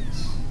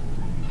 days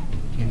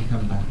and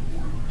come back.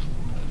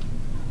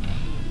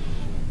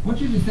 I want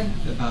you to think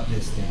about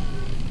this thing.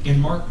 In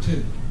Mark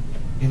 2,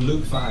 in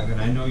Luke 5,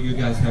 and I know you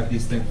guys have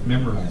these things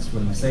memorized.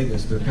 When I say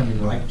this, they're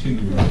coming right to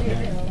you right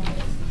now.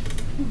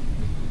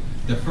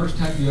 The first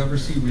time you ever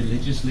see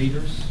religious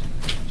leaders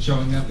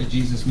showing up at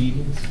Jesus'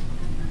 meetings,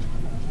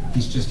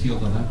 he's just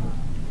healed a leper.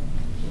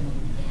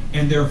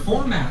 And their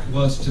format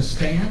was to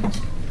stand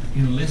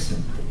and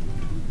listen,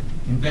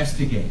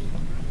 investigate.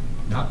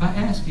 Not by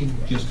asking,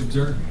 just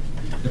observing.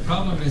 The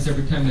problem is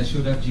every time they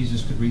showed up,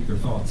 Jesus could read their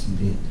thoughts and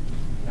did.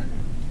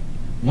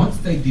 Once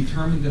they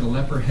determined that a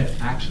leper had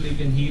actually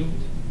been healed,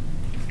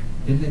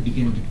 then they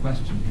begin to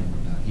question him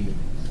about healings.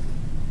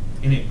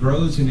 And it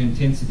grows in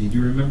intensity. Do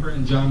you remember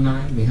in John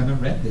 9? We haven't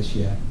read this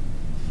yet.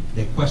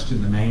 They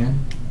questioned the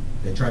man.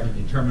 They tried to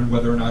determine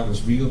whether or not it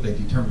was real. They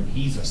determined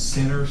he's a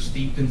sinner,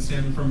 steeped in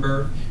sin from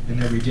birth, and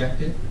they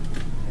reject it.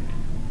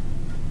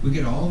 We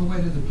get all the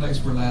way to the place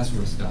where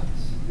Lazarus dies.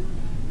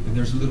 And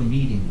there's a little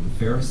meeting with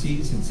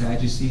Pharisees and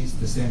Sadducees,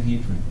 the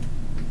Sanhedrin.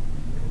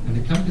 And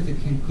they come to the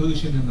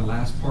conclusion in the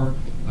last part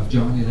of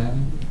John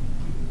 11,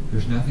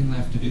 there's nothing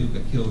left to do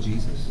but kill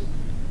Jesus.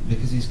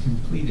 Because he's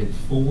completed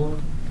 4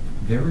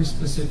 very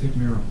specific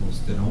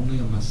miracles that only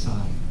a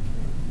Messiah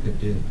could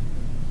do.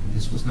 And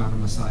this was not a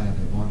Messiah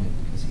they wanted,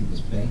 because he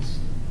was based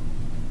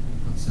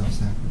on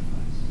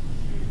self-sacrifice,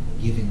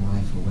 giving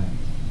life away.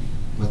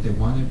 What they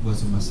wanted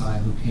was a Messiah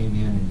who came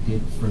in and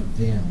did for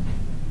them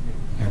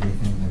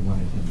everything they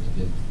wanted him to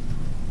do.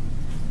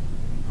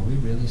 Are we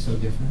really so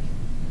different?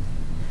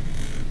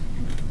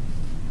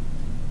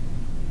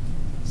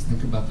 Let's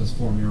think about those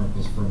 4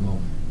 miracles for a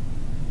moment.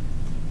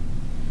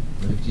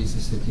 What if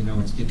Jesus said, you know,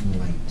 it's getting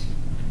late.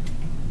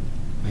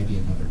 Maybe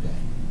another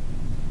day.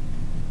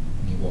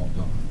 And he walked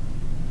on.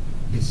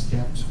 His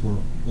steps were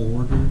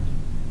ordered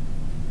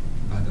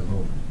by the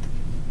Lord,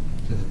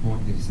 to the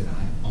point that he said,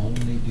 I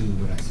only do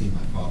what I see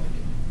my Father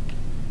do.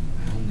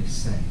 I only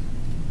say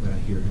what I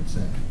hear him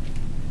say.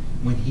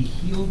 When he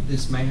healed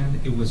this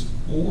man, it was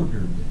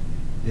ordered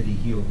that he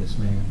healed this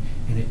man,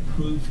 and it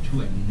proved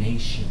to a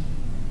nation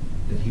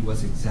that he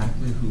was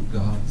exactly who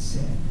God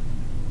said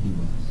he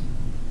was.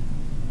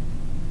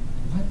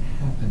 What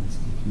happens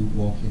if you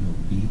walk in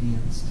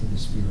obedience to the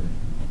Spirit,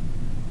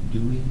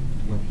 doing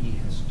what he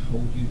has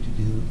told you to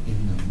do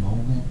in the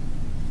moment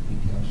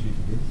he tells you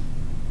to do?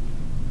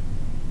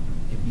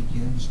 It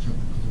begins to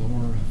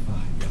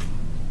glorify God.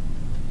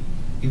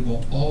 It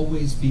will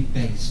always be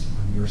based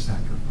on your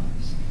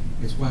sacrifice.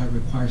 It's why it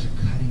requires a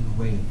cutting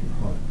away of your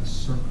heart, a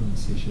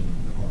circumcision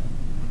of the heart.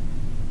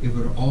 It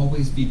would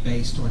always be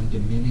based on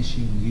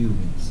diminishing you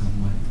in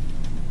some way.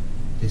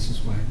 This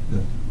is why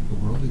the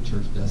worldly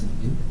church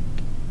doesn't do it.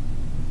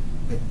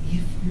 But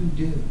if you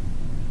do,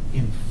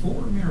 in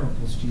 4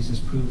 miracles, Jesus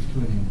proved to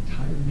an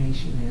entire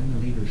nation and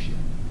the leadership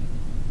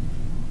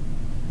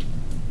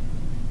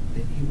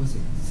that he was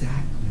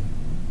exactly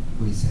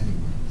who he said he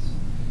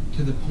was.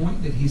 To the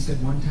point that he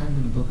said one time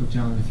in the book of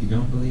John, if you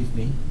don't believe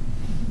me,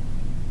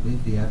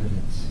 believe the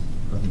evidence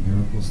of the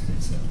miracles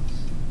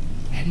themselves.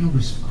 They had no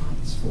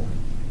response for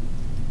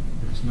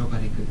it, because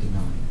nobody could deny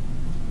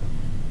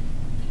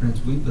it.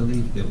 Friends, we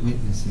believe that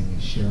witnessing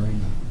is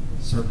sharing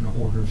a certain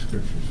order of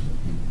scriptures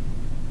with people.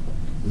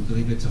 We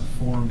believe it's a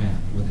format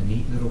with a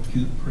neat little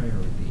cute prayer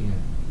at the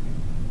end.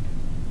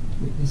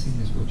 Witnessing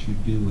is what you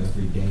do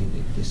every day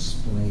that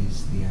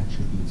displays the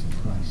attributes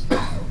of Christ in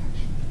our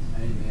actions.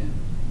 Amen.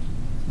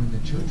 When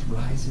the church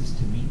rises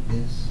to meet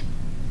this,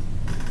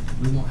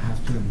 we won't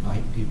have to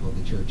invite people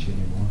to church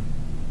anymore.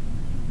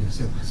 They'll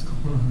say, what's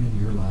going on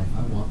in your life?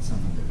 I want some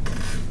of it.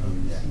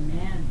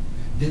 Amen.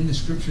 Then the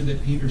scripture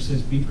that Peter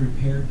says, be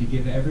prepared to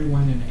give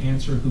everyone an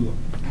answer who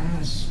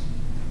asks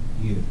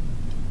you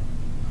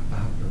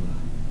about your life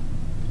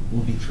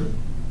will be true.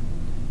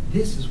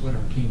 This is what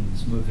our King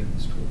is moving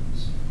us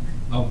towards.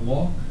 A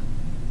walk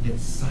that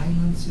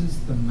silences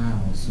the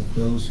mouths of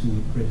those who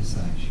would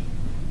criticize you,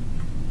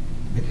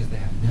 because they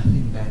have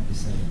nothing bad to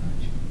say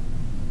about you.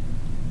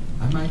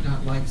 I might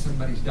not like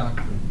somebody's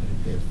doctrine, but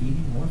if they're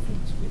feeding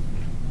orphans with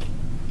me,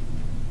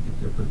 if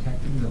they're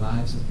protecting the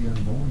lives of the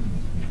unborn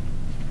with me,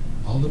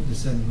 all of a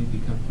sudden we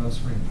become close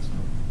friends.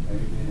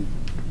 Amen.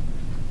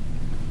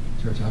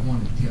 Church, I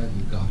want to tell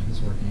you, God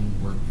has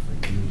ordained work for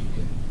you to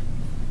do.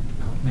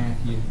 Not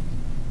Matthew,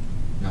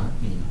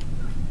 not me,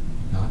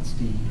 not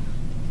Steve,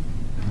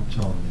 not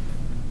Charlie.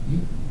 You.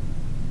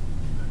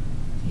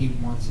 He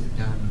wants it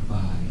done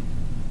by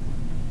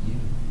you.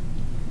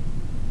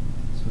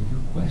 So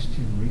your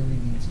question really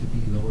needs to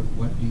be, Lord,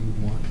 what do you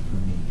want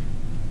from me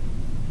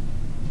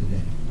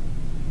today?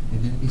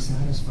 And then be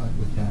satisfied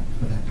with that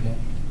for that day.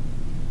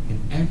 And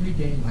every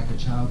day, like a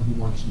child who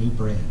wants new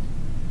bread,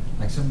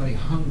 like somebody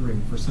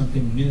hungering for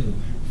something new,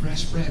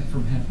 fresh bread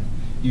from heaven,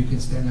 you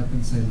can stand up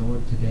and say,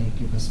 Lord, today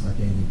give us our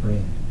daily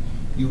bread.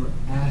 You are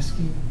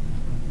asking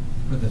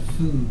for the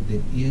food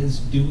that is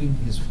doing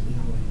His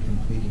will and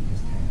completing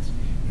His task.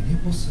 And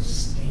it will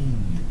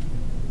sustain you.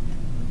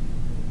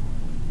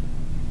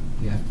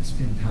 You have to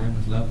spend time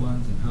with loved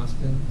ones in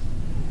hospitals.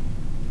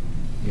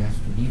 You have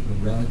to meet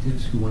with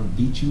relatives who want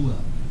to beat you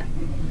up. I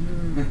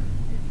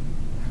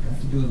got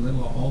to do a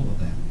little of all of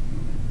that.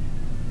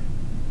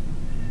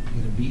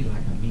 It'll be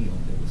like a meal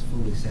that was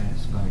fully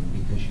satisfying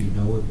because you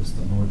know it was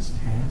the Lord's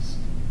task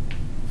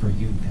for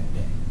you that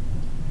day.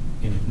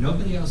 And if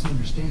nobody else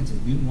understands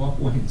it, you can walk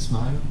away and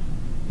smile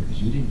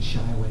because you didn't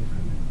shy away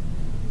from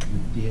it.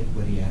 You did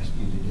what He asked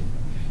you to do.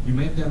 You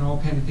may have done all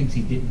kinds of things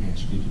He didn't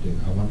ask you to do.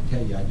 I want to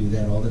tell you, I do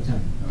that all the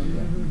time. Oh,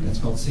 yeah. That's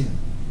called sin.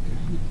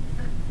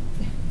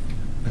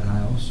 But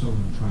I also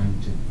am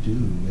trying to do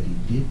what He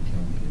did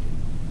tell me to do.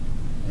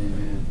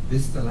 Amen.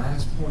 This is the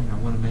last point I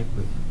want to make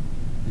with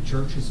you. The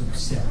church is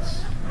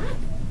obsessed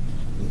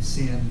with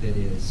sin that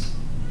is,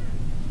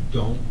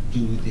 don't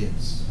do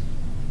this,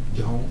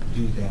 don't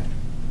do that.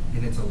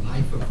 And it's a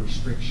life of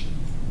restriction.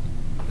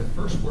 The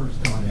first words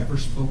God ever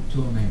spoke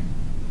to a man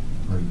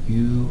are,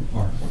 you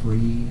are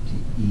free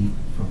to eat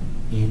from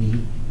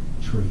any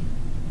tree.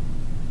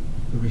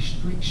 The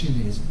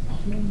restriction is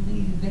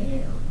only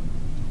there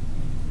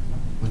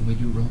when we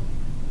do wrong.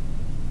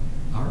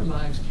 Our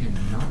lives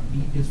cannot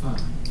be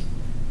defined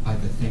by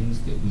the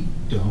things that we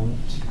don't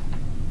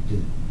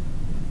do.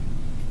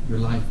 Your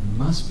life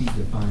must be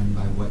defined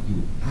by what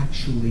you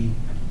actually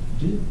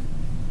do.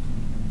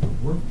 The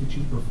work that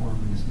you perform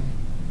in His name.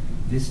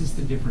 This is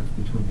the difference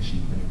between a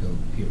sheep and a goat,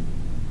 period.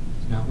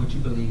 It's not what you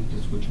believed,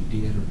 it's what you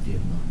did or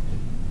did not do.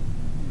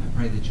 I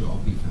pray that you all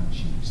be found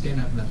sheep.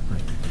 Stand up and let's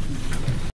pray.